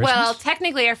Christmas? Well,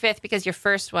 technically our 5th because your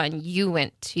first one, you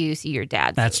went to see your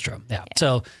dad. That's true. Yeah.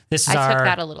 So this is I took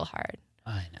that a little hard.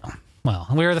 I know. Well,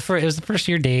 we were it was the first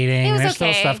year dating. It was There's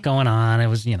still stuff going on. It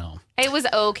was, It was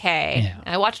okay. Yeah.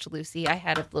 I watched Lucy. I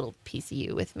had a little piece of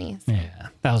you with me. So. Yeah,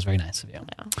 that was very nice of you.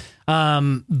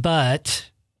 Yeah. But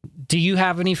do you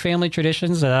have any family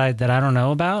traditions that I don't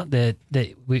know about that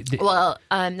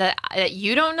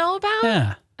you don't know about?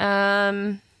 Yeah.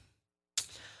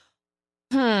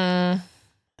 Well,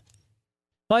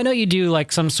 I know you do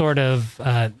like some sort of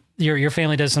your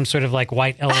family does some sort of like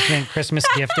white elephant Christmas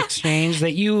gift exchange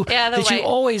that you you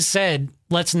always said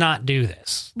let's not do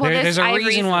this. Well, there's a reason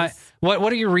reasons. why.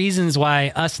 What are your reasons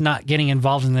why us not getting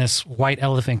involved in this white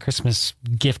elephant Christmas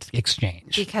gift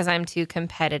exchange? Because I'm too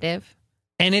competitive.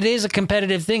 And it is a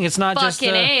competitive thing. It's not just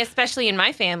especially in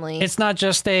my family. It's not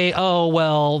just I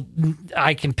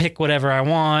can pick whatever I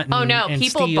want. And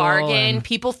people bargain,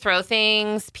 people throw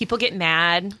things, people get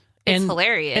mad. It's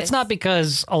hilarious. It's not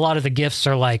because a lot of the gifts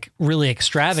are like really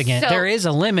extravagant. There is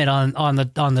a limit on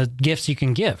the gifts you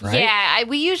can give, right? Yeah,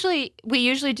 we usually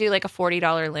do like a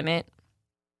 $40 limit.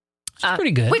 It's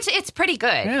pretty good. Which it's pretty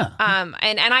good. Yeah.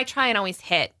 And I try and always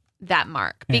hit that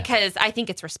mark because I think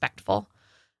it's respectful.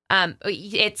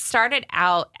 It started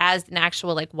out as an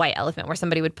actual like white elephant where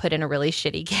somebody would put in a really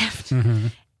shitty gift. Mm-hmm.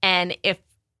 And if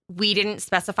we didn't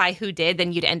specify who did,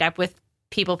 then you'd end up with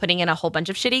people putting in a whole bunch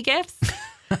of shitty gifts.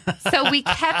 So we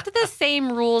kept the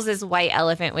same rules as White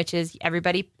Elephant, which is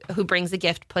everybody who brings a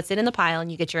gift puts it in the pile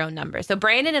and you get your own number. So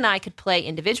Brandon and I could play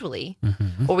individually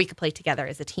or we could play together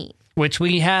as a team. Which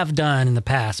we have done in the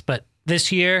past, but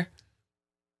this year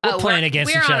we're playing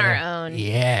against each other. We're on our own.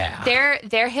 Yeah.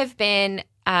 There have been,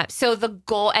 so the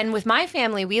goal, and with my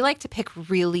family, we like to pick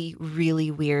really, really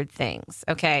weird things.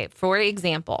 Okay. For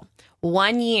example,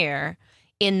 one year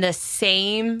in the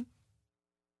same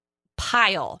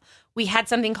pile, we had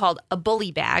something called a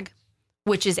bully bag,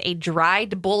 which is a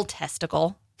dried bull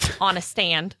testicle on a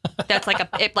stand. That's like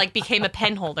it became a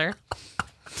pen holder.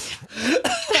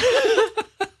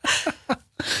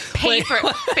 Paper.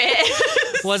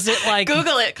 Was it like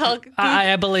Google it?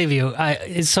 I believe you.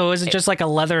 So is it just like a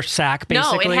leather sack?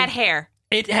 Basically, No, it had hair.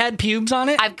 It had pubes on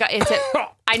it.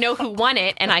 I know who won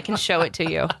it, and I can show it to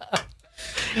you.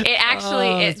 It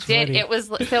actually it did. Funny. It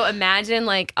was so imagine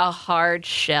like a hard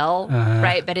shell,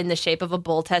 right? But in the shape of a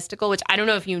bull testicle, which I don't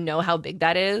know if you know how big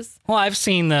that is. Well, I've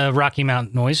seen the Rocky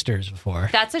Mountain oysters before.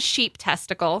 That's a sheep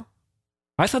testicle.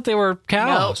 I thought they were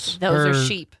cows. Nope, those are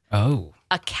sheep. Oh,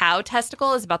 A cow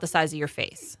testicle is about the size of your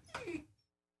face.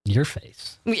 your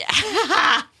face.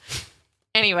 Yeah.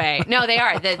 Anyway, no, they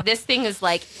are. This thing is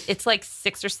it's like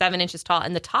 6 or 7 inches tall,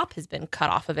 and the top has been cut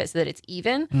off of it so that it's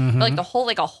even. But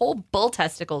like a whole bull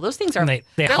testicle. Those things are And they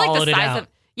they're hollowed like the it size out. of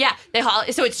they hollow.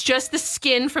 So it's just the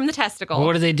skin from the testicle.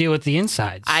 What do they do with the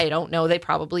insides? I don't know. They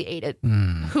probably ate it.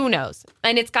 Who knows?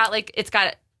 And it's got like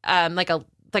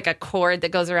a cord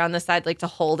that goes around the side like to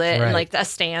hold it, Right. and like a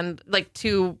stand, like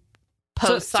 2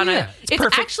 posts on it. It's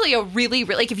perfect. actually a really,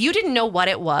 really, like if you didn't know what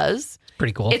it was,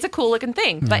 Pretty cool. it's a cool looking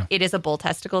thing, but it is a bull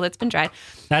testicle that's been dried.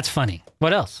 That's funny.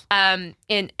 What else?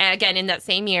 In that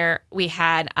same year, we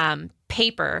had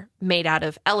paper made out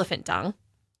of elephant dung.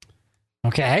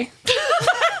 Okay.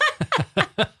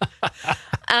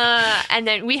 And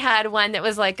then we had one that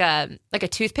was like a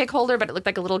toothpick holder, but it looked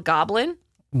like a little goblin.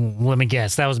 Let me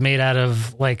guess. That was made out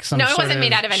of like some. No, it sort wasn't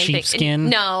made out of anything. Sheepskin.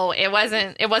 No, it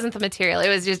wasn't. It wasn't the material. It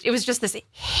was just this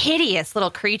hideous little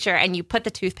creature, and you put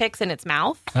the toothpicks in its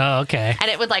mouth, Oh, okay.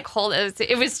 and it would like hold.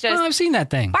 It was just Oh, I've seen that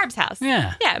thing. Barb's house.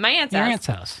 Yeah. Yeah, my aunt's Your house.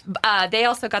 aunt's house. They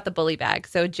also got the bully bag,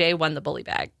 so Jay won the bully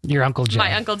bag. Your Uncle Jay.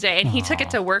 My Uncle Jay, and he took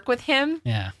it to work with him.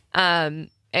 Yeah.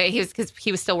 Because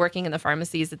he was still working in the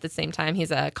pharmacies at the same time.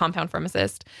 He's a compound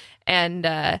pharmacist,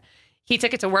 and he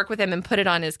took it to work with him and put it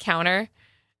on his counter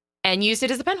and used it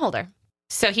as a pen holder.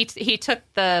 So he took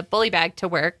the bully bag to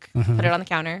work, put it on the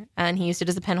counter, and he used it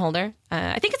as a pen holder.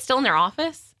 I think it's still in their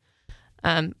office.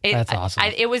 That's awesome.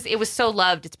 It was so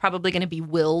loved. It's probably going to be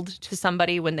willed to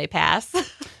somebody when they pass.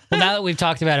 Well, now that we've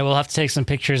talked about it, we'll have to take some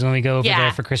pictures when we go over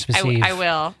there for Christmas Eve. I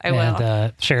will.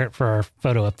 And share it for our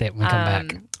photo update when we come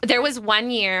back. There was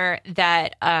one year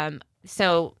that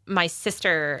so my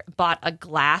sister bought a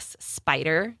glass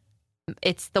spider.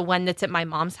 It's the one that's at my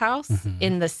mom's house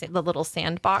in the little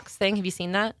sandbox thing. Have you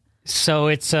seen that? So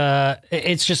it's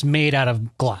just made out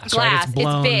of glass, right?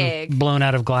 Glass. It's big. Blown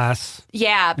out of glass.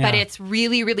 Yeah, but Yeah. it's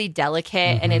really, really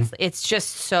delicate, and it's just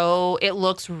so it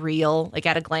looks real. Like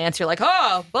at a glance, you're like,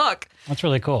 oh, look. That's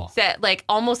really cool. That like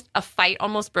a fight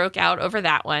almost broke out over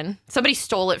that one. Somebody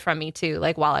stole it from me too,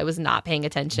 like while I was not paying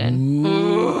attention.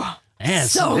 Ooh. Man,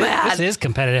 So mad. This is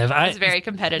competitive. It's very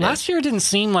competitive. Last year didn't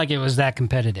seem like it was that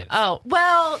competitive. Oh,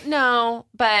 well, no,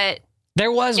 but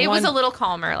There was it one. was a little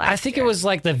calmer last I think year. it was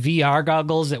like the VR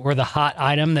goggles that were the hot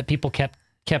item that people kept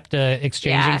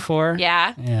exchanging for.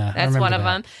 Yeah. Yeah, I That's remember one of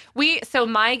that. them. So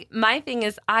my thing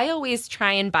is I always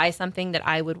try and buy something that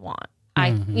I would want.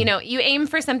 You aim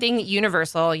for something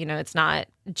universal, it's not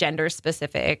gender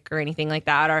specific or anything like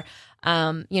that. Or,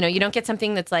 you don't get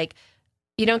something that's like,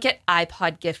 you don't get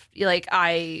iPod gift, like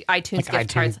iTunes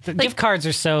gift cards. The Like, gift cards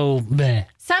are so bleh.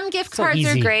 some gift so cards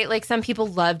easy. are great. Like some people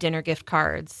love dinner gift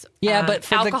cards. Yeah, but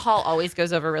for alcohol always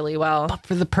goes over really well. But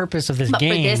for the purpose of this But for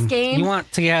game, this game- you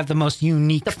want to have the most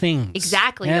unique things.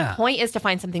 Exactly. Yeah. The point is to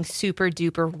find something super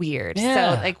duper weird.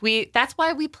 Yeah. So like that's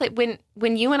why we play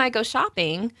when you and I go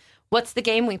shopping, what's the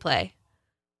game we play?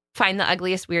 Find the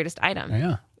ugliest, weirdest item.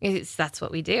 Yeah. That's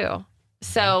what we do.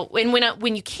 So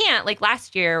when you can't, like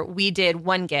last year we did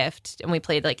one gift and we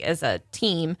played like as a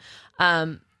team.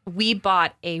 We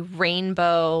bought a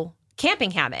rainbow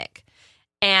camping hammock,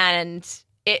 and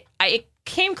it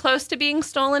came close to being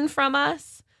stolen from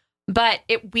us, but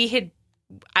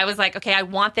I was like, okay, I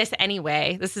want this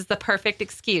anyway. This is the perfect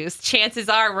excuse. Chances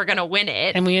are we're going to win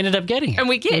it. And we ended up getting it. And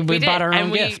we did. We bought our own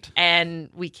and gift. And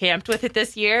we camped with it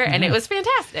this year, and it was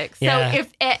fantastic. So Yeah.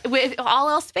 if all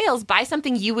else fails, buy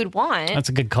something you would want. That's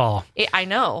a good call. I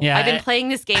know. Yeah, I've been playing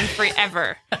this game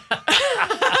forever.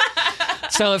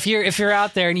 So if you're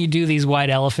out there and you do these white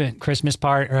elephant Christmas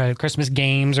Christmas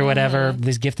games or whatever,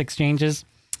 these gift exchanges,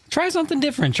 try something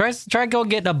different. Try go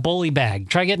getting a bully bag.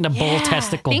 Try getting a bull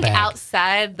testicle Think bag.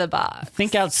 outside the box.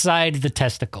 Think outside the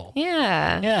testicle.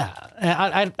 Yeah.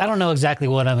 Yeah. I don't know exactly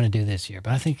what I'm going to do this year,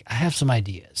 but I think I have some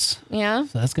ideas. Yeah.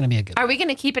 So that's going to be a good Are one. we going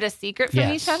to keep it a secret from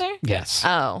each other? Yes.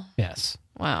 Oh, Yes.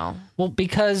 wow. Well,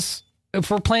 because if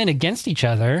we're playing against each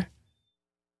other,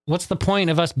 what's the point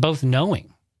of us both knowing?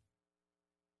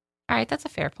 All right, that's a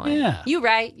fair point. Yeah. You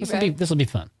right. This will be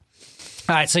fun.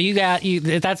 All right, so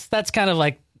that's kind of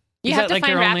like You is have that to like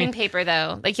find your wrapping only- paper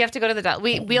though. Like you have to go to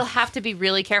the we'll have to be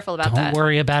really careful about that. Don't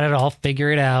worry about it. I'll figure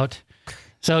it out.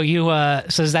 So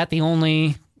so is that the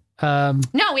only No,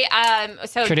 we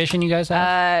so tradition you guys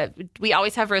have? we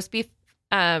always have roast beef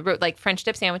like French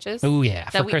dip sandwiches. Oh yeah,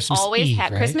 that for we Christmas always Eve,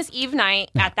 have right? Christmas Eve night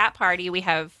at that party. We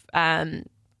have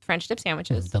French dip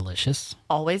sandwiches. Delicious.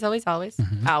 Always.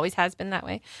 Mm-hmm. Always has been that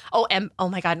way. Oh, and oh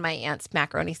my God, my aunt's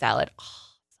macaroni salad. Oh,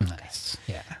 Nice.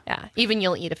 Yeah, yeah, even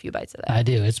you'll eat a few bites of that. I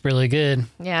do. It's really good.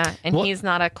 Yeah, and What- he's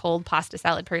not a cold pasta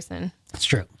salad person. It's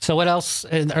true. So what else?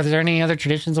 Are there any other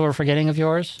traditions that we're forgetting of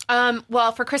yours?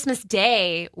 Well, for Christmas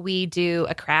Day, we do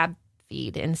a crab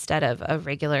feed instead of a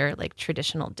regular like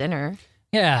traditional dinner.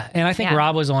 Yeah, and I think Yeah.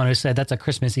 Rob was the one who said that's a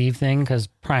Christmas Eve thing because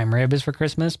prime rib is for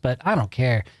Christmas, but I don't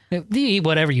care. You eat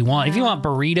whatever you want. If you want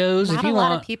burritos, Not if you a lot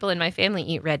want, of people in my family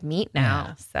eat red meat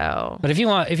now, so but if you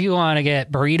want to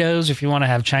get burritos, if you want to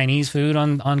have Chinese food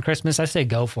on Christmas, I say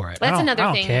go for it. that's I another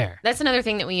don't thing. care. That's another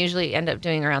thing that we usually end up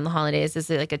doing around the holidays is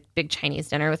like a big Chinese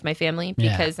dinner with my family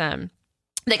Yeah. because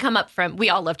they come up from. We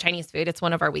all love Chinese food. It's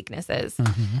one of our weaknesses,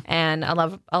 Mm-hmm. and a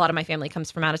lot of my family comes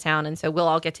from out of town, and so we'll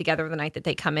all get together the night that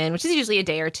they come in, which is usually a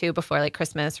day or two before like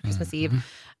Christmas or Christmas Mm-hmm. Eve,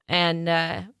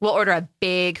 and we'll order a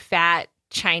big fat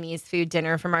Chinese food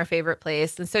dinner from our favorite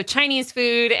place. And so Chinese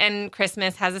food and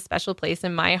Christmas has a special place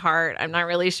in my heart. I'm not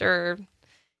really sure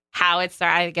how it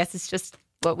started. I guess it's just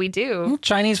what we do. Well,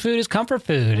 Chinese food is comfort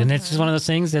food, and it's just one of those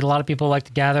things that a lot of people like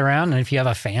to gather around. And if you have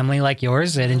a family like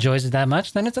yours that enjoys it that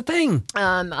much, then it's a thing.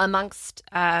 Amongst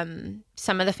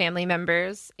some of the family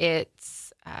members,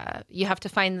 it's you have to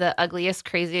find the ugliest,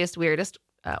 craziest, weirdest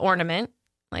ornament.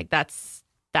 Like that's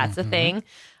a thing.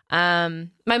 My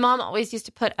mom always used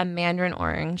to put a mandarin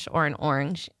orange or an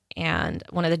orange and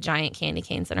one of the giant candy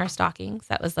canes in our stockings.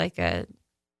 That was like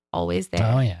always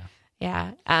there. Oh yeah.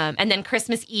 Yeah. And then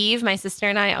Christmas Eve, my sister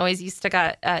and I always used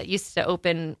to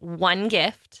open one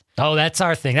gift. Oh, that's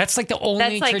our thing. That's like the only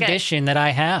That's like tradition that I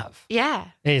have. Yeah.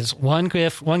 Is one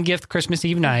gift Christmas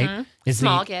Eve night. Is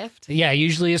Small gift. Yeah,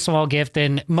 usually a small gift,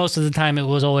 and most of the time it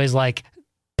was always like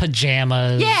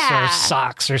pajamas Yeah. or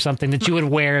socks or something that you would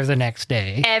wear the next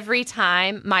day. Every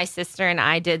time my sister and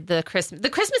I did the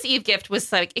Christmas Eve gift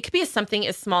was like, it could be something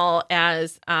as small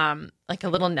as like a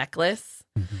little necklace,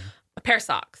 a pair of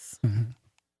socks.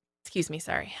 Excuse me,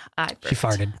 sorry. I burped. She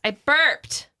farted. I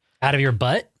burped. Out of your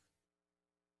butt?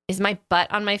 Is my butt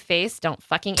on my face? Don't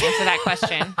fucking answer that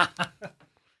question.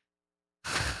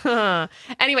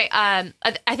 Anyway, I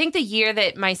think the year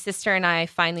that my sister and I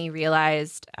finally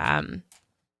realized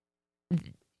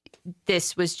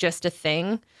this was just a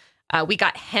thing, we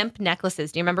got hemp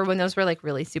necklaces. Do you remember when those were like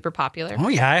really super popular? Oh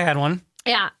yeah, I had one.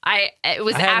 Yeah, it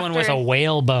was I had after one with a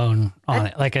whale bone on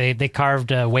it. Like they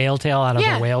carved a whale tail out of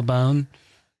Yeah. a whale bone.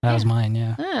 That was mine,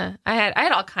 yeah. I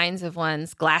had all kinds of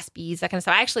ones, glass beads, that kind of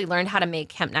stuff. I actually learned how to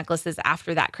make hemp necklaces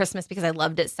after that Christmas because I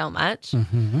loved it so much.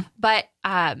 Mm-hmm. But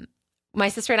my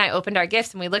sister and I opened our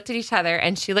gifts and we looked at each other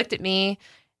and she looked at me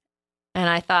and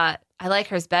I thought, I like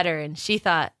hers better. And she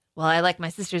thought, well, I like my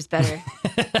sister's better.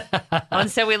 And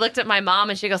so we looked at my mom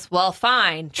and she goes, well,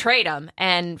 fine, trade them.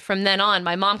 And from then on,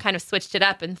 my mom kind of switched it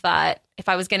up and thought, if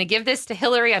I was going to give this to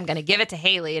Hillary, I'm going to give it to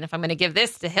Haley. And if I'm going to give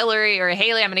this to Hillary or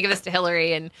Haley, I'm going to give this to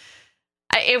Hillary. And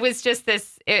it was just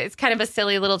it's kind of a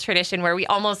silly little tradition where we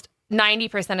almost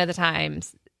 90% of the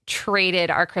times traded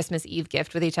our Christmas Eve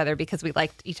gift with each other because we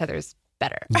liked each other's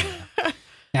better.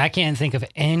 Now, I can't think of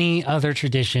any other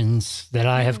traditions that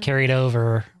I have carried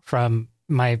over from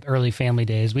my early family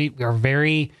days. We are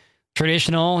very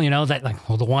traditional, that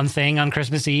the one thing on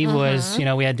Christmas Eve was,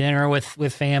 we had dinner with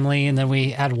family and then we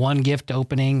had one gift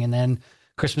opening and then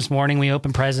Christmas morning we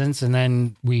opened presents and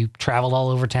then we traveled all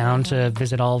over town to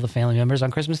visit all the family members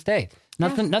on Christmas Day.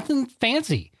 Nothing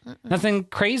fancy, nothing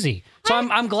crazy. So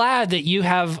I'm glad that you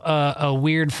have a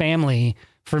weird family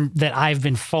that I've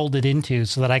been folded into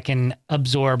so that I can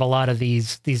absorb a lot of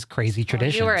these crazy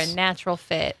traditions. You are a natural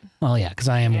fit. Well, yeah, because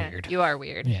I am weird. You are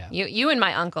weird. Yeah. You and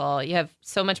my uncle, you have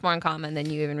so much more in common than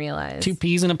you even realize. Two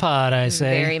peas in a pod, I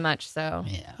say. Very much so.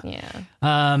 Yeah.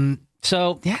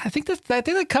 So yeah, I think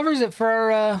that covers it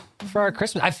for our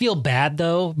Christmas. I feel bad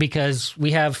though because we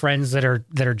have friends that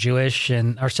are Jewish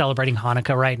and are celebrating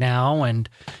Hanukkah right now, and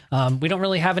we don't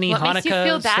really have any What Hanukkah. makes you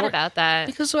feel bad about that?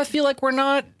 Because I feel like we're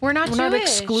not Jewish.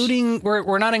 excluding.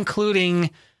 We're not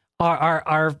including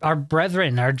our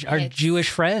brethren, our Jewish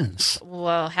friends.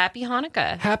 Well, happy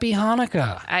Hanukkah. Happy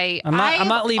Hanukkah. I'm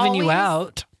not leaving you always-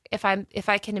 out. If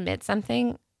I can admit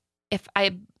something,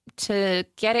 to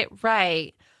get it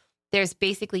right, there's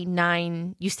basically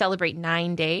 9. You celebrate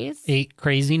 9 days. 8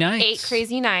 crazy nights. 8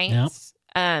 crazy nights.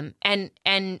 And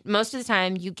most of the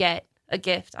time you get a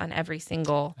gift on every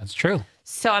single. That's true.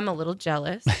 So I'm a little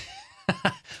jealous.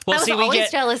 Well, I was always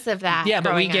jealous of that. Yeah,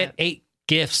 but we growing get up. 8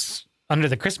 gifts under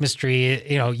the Christmas tree.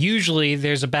 You know, usually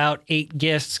there's about 8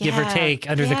 gifts, give or take,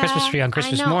 under the Christmas tree on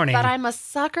Christmas I know, morning. But I'm a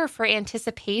sucker for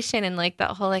anticipation and like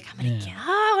that whole like I'm gonna get,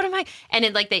 what am I? And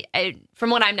it like from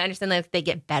what I'm understanding, like they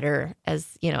get better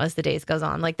as as the days goes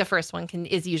on. Like the first one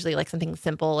is usually like something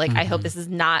simple. Like I hope this is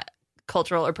not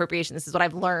cultural appropriation. This is what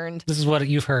I've learned. This is what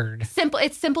you've heard.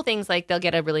 It's simple things like they'll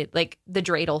get a really like the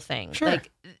dreidel thing. Sure. Like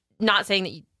not saying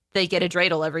that they get a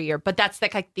dreidel every year, but that's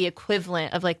like the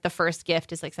equivalent of like the first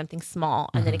gift is like something small,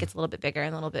 and then it gets a little bit bigger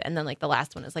and a little bit, and then like the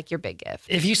last one is like your big gift.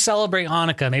 If you celebrate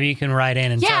Hanukkah, maybe you can write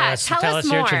in and tell us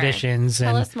your more. traditions. Tell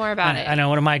and us more about it. I know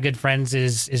one of my good friends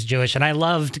is Jewish, and I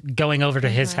loved going over to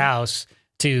his house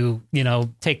to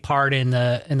take part in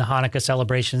the Hanukkah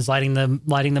celebrations, lighting the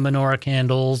menorah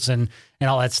candles and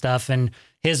all that stuff. And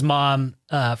his mom,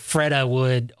 Freda,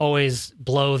 would always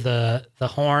blow the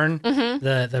horn,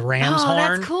 the ram's horn.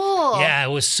 That's cool. Yeah, it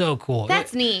was so cool.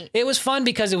 That's neat. It was fun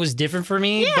because it was different for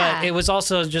me, Yeah. but it was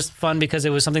also just fun because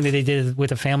it was something that they did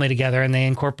with a family together, and they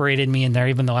incorporated me in there,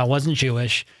 even though I wasn't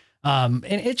Jewish. And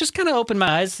it just kind of opened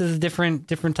my eyes to the different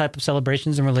type of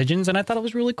celebrations and religions, and I thought it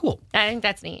was really cool. I think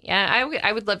that's neat. Yeah,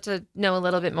 I would love to know a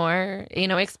little bit more.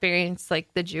 Experience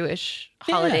like the Jewish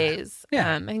holidays.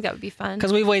 Yeah. I think that would be fun.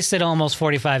 Because we wasted almost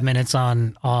 45 minutes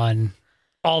on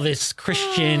all this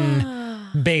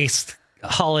Christian-based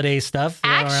holiday stuff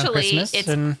around Actually, Christmas.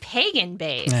 it's pagan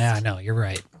based. Yeah, I know, you're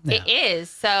right. Yeah. It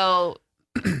is. So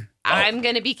I'm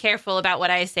going to be careful about what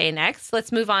I say next.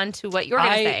 Let's move on to what you're going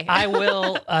to say. I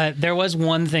will. There was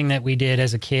one thing that we did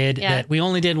as a kid that we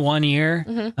only did one year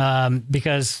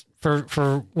because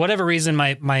for whatever reason,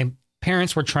 my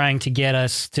parents were trying to get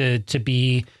us to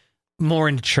be more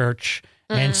into church.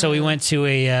 And so we went to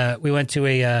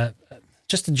a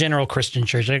just a general Christian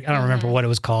church. I don't remember what it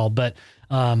was called, but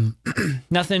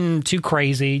nothing too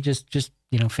crazy, just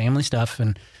family stuff.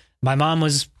 And my mom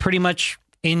was pretty much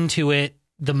into it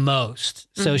the most.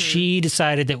 So she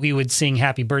decided that we would sing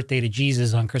Happy Birthday to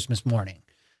Jesus on Christmas morning.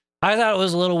 I thought it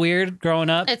was a little weird growing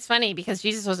up. It's funny because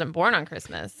Jesus wasn't born on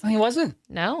Christmas. He wasn't?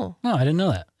 No. No, I didn't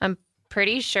know that. I'm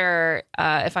pretty sure,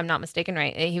 if I'm not mistaken,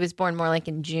 right, he was born more like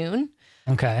in June.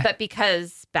 Okay. But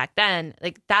because back then,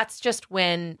 like that's just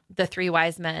when the 3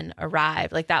 wise men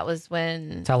arrived. Like that was when.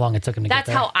 That's how long it took him to get That's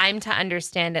there. how I'm to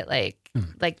understand it. Like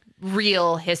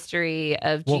real history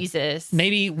of Jesus.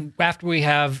 Maybe after we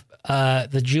have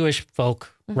the Jewish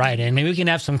folk write in, maybe we can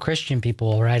have some Christian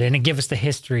people write in and give us the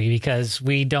history because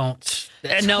we don't.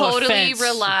 No totally offense.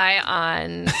 rely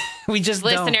on We just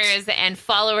listeners and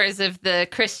followers of the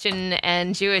Christian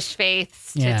and Jewish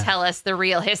faiths to tell us the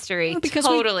real history. Because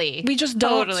totally, we just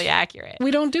don't. Totally accurate.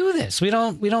 We don't do this. We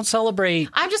don't celebrate.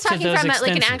 I'm just to talking those from like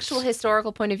an extensions. actual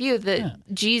historical point of view that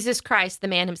Jesus Christ, the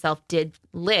man himself, did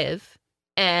live,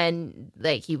 and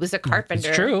like he was a carpenter.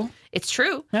 It's true. It's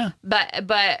true. Yeah.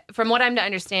 But from what I'm to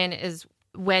understand is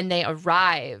when they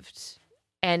arrived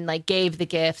and like gave the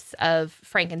gifts of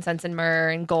frankincense and myrrh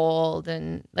and gold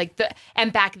and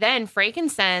and back then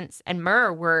frankincense and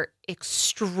myrrh were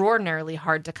extraordinarily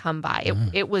hard to come by.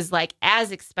 It was like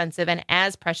as expensive and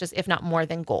as precious, if not more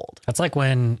than gold. That's like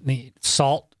when the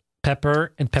salt,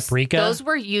 pepper, and paprika. Those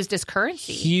were used as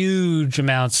currency. Huge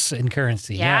amounts in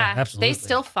currency. Yeah, absolutely. They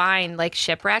still find like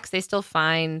shipwrecks. They still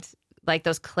find like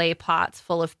those clay pots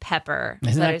full of pepper.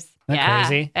 Isn't that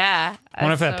crazy? Yeah. I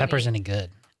wonder if that so pepper's neat. any good.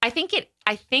 I think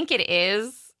it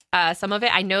is. Some of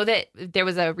it. I know that there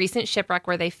was a recent shipwreck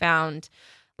where they found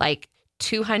like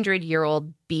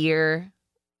 200-year-old beer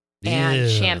and Ew.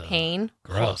 champagne.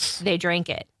 Gross. They drank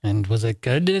it. And was it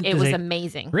good? It was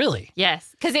amazing. Really?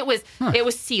 Yes, because it was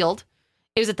sealed.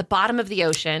 It was at the bottom of the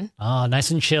ocean. Oh,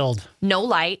 nice and chilled. No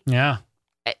light. Yeah.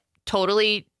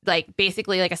 Totally like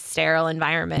basically like a sterile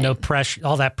environment. No pressure.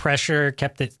 All that pressure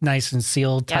kept it nice and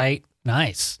sealed tight.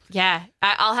 Nice. Yeah,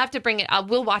 I'll have to bring it.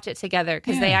 We'll watch it together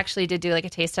because they actually did do like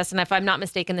a taste test, and if I'm not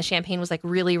mistaken, the champagne was like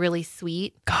really, really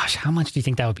sweet. Gosh, how much do you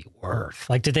think that would be worth?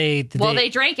 Like, did they? They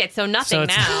drank it, so nothing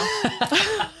it's- now.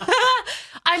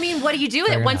 I mean, what do you do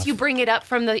with Fair it once enough. you bring it up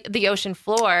from the ocean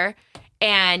floor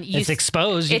and It's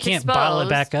exposed. You it's can't bottle it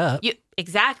back up.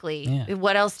 Exactly. Yeah.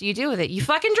 What else do you do with it? You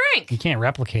fucking drink. You can't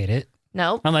replicate it.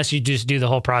 Nope. Unless you just do the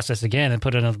whole process again and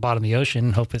put it at the bottom of the ocean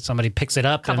and hope that somebody picks it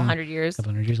up. Couple and- hundred years.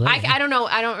 couple hundred years later. I don't know.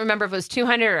 I don't remember if it was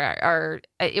 200 or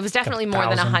it was definitely more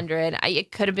than 1,000. 100.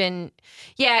 It could have been.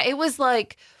 Yeah, it was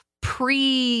like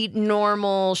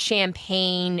pre-normal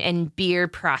champagne and beer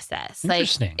process.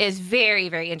 Interesting. Like, it's very,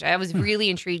 very interesting. I was really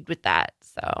intrigued with that.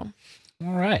 So,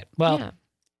 All right. Well, yeah.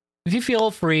 if you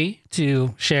feel free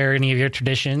to share any of your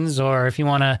traditions or if you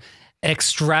want to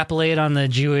extrapolate on the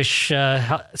Jewish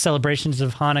celebrations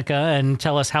of Hanukkah and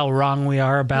tell us how wrong we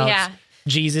are about Yeah.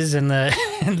 Jesus and the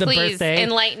Please birthday.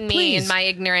 enlighten me Please. in my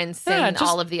ignorance Yeah, and just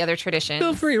all of the other traditions.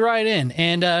 Feel free, right in.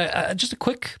 And just a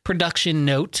quick production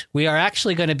note. We are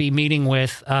actually going to be meeting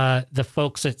with the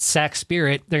folks at Sac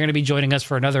Spirit. They're going to be joining us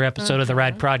for another episode of the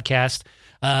Rad Podcast.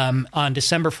 On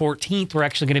December 14th, we're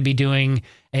actually going to be doing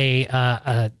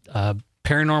a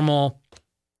paranormal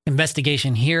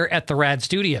investigation here at the Rad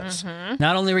Studios.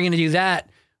 Not only are we going to do that,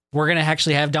 we're going to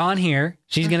actually have Dawn here.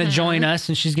 She's going to join us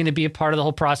and she's going to be a part of the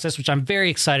whole process, which I'm very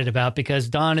excited about because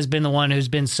Dawn has been the one who's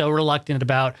been so reluctant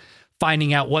about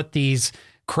finding out what these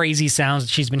crazy sounds that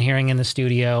she's been hearing in the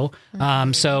studio.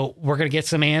 So we're going to get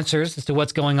some answers as to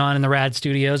what's going on in the Rad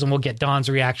Studios, and we'll get Dawn's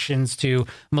reactions to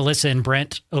Melissa and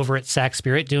Brent over at Sac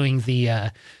Spirit doing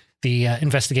the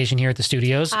investigation here at the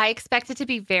studios. I expect it to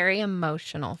be very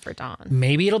emotional for Dawn.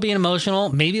 Maybe it'll be an emotional.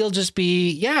 Maybe it'll just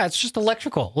be, it's just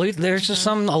electrical. There's just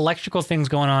some electrical things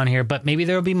going on here, but maybe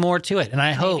there'll be more to it. And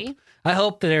I hope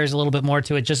that there's a little bit more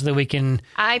to it just so that we can.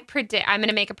 I'm going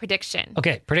to make a prediction.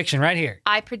 Okay, prediction right here.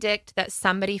 I predict that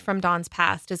somebody from Dawn's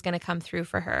past is going to come through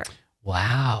for her.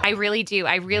 Wow. I really do.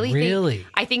 I really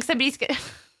think somebody's going to.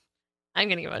 I'm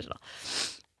going to get emotional.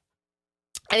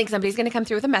 I think somebody's going to come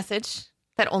through with a message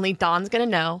that only Dawn's going to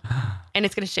know, and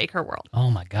it's going to shake her world. Oh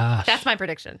my gosh. That's my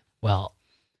prediction. Well,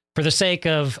 for the sake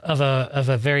of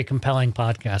a very compelling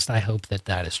podcast, I hope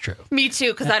that is true. Me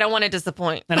too, because I don't want to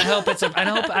disappoint. And I hope it's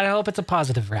a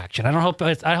positive reaction. I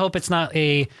hope it's not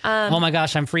a oh my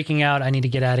gosh, I'm freaking out. I need to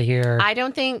get out of here. I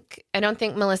don't think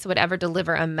Melissa would ever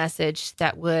deliver a message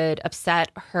that would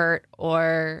upset, hurt,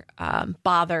 or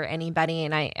bother anybody.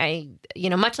 And I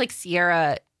much like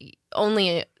Sierra,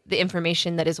 only the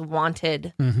information that is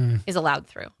wanted is allowed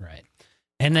through. Right.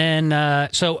 And then,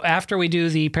 so after we do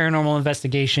the paranormal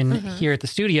investigation here at the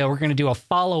studio, we're going to do a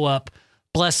follow-up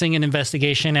blessing and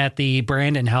investigation at the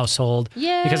Brandon household.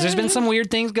 Yay. Because there's been some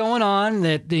weird things going on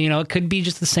that, it could be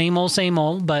just the same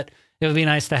old, but it would be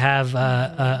nice to have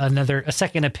a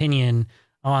second opinion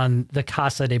on the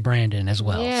Casa de Brandon as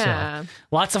well. Yeah. So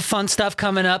lots of fun stuff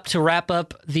coming up to wrap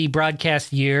up the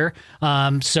broadcast year.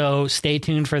 So stay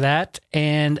tuned for that.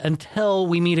 And until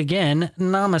we meet again,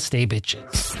 namaste,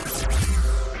 bitches.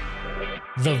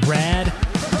 The Rad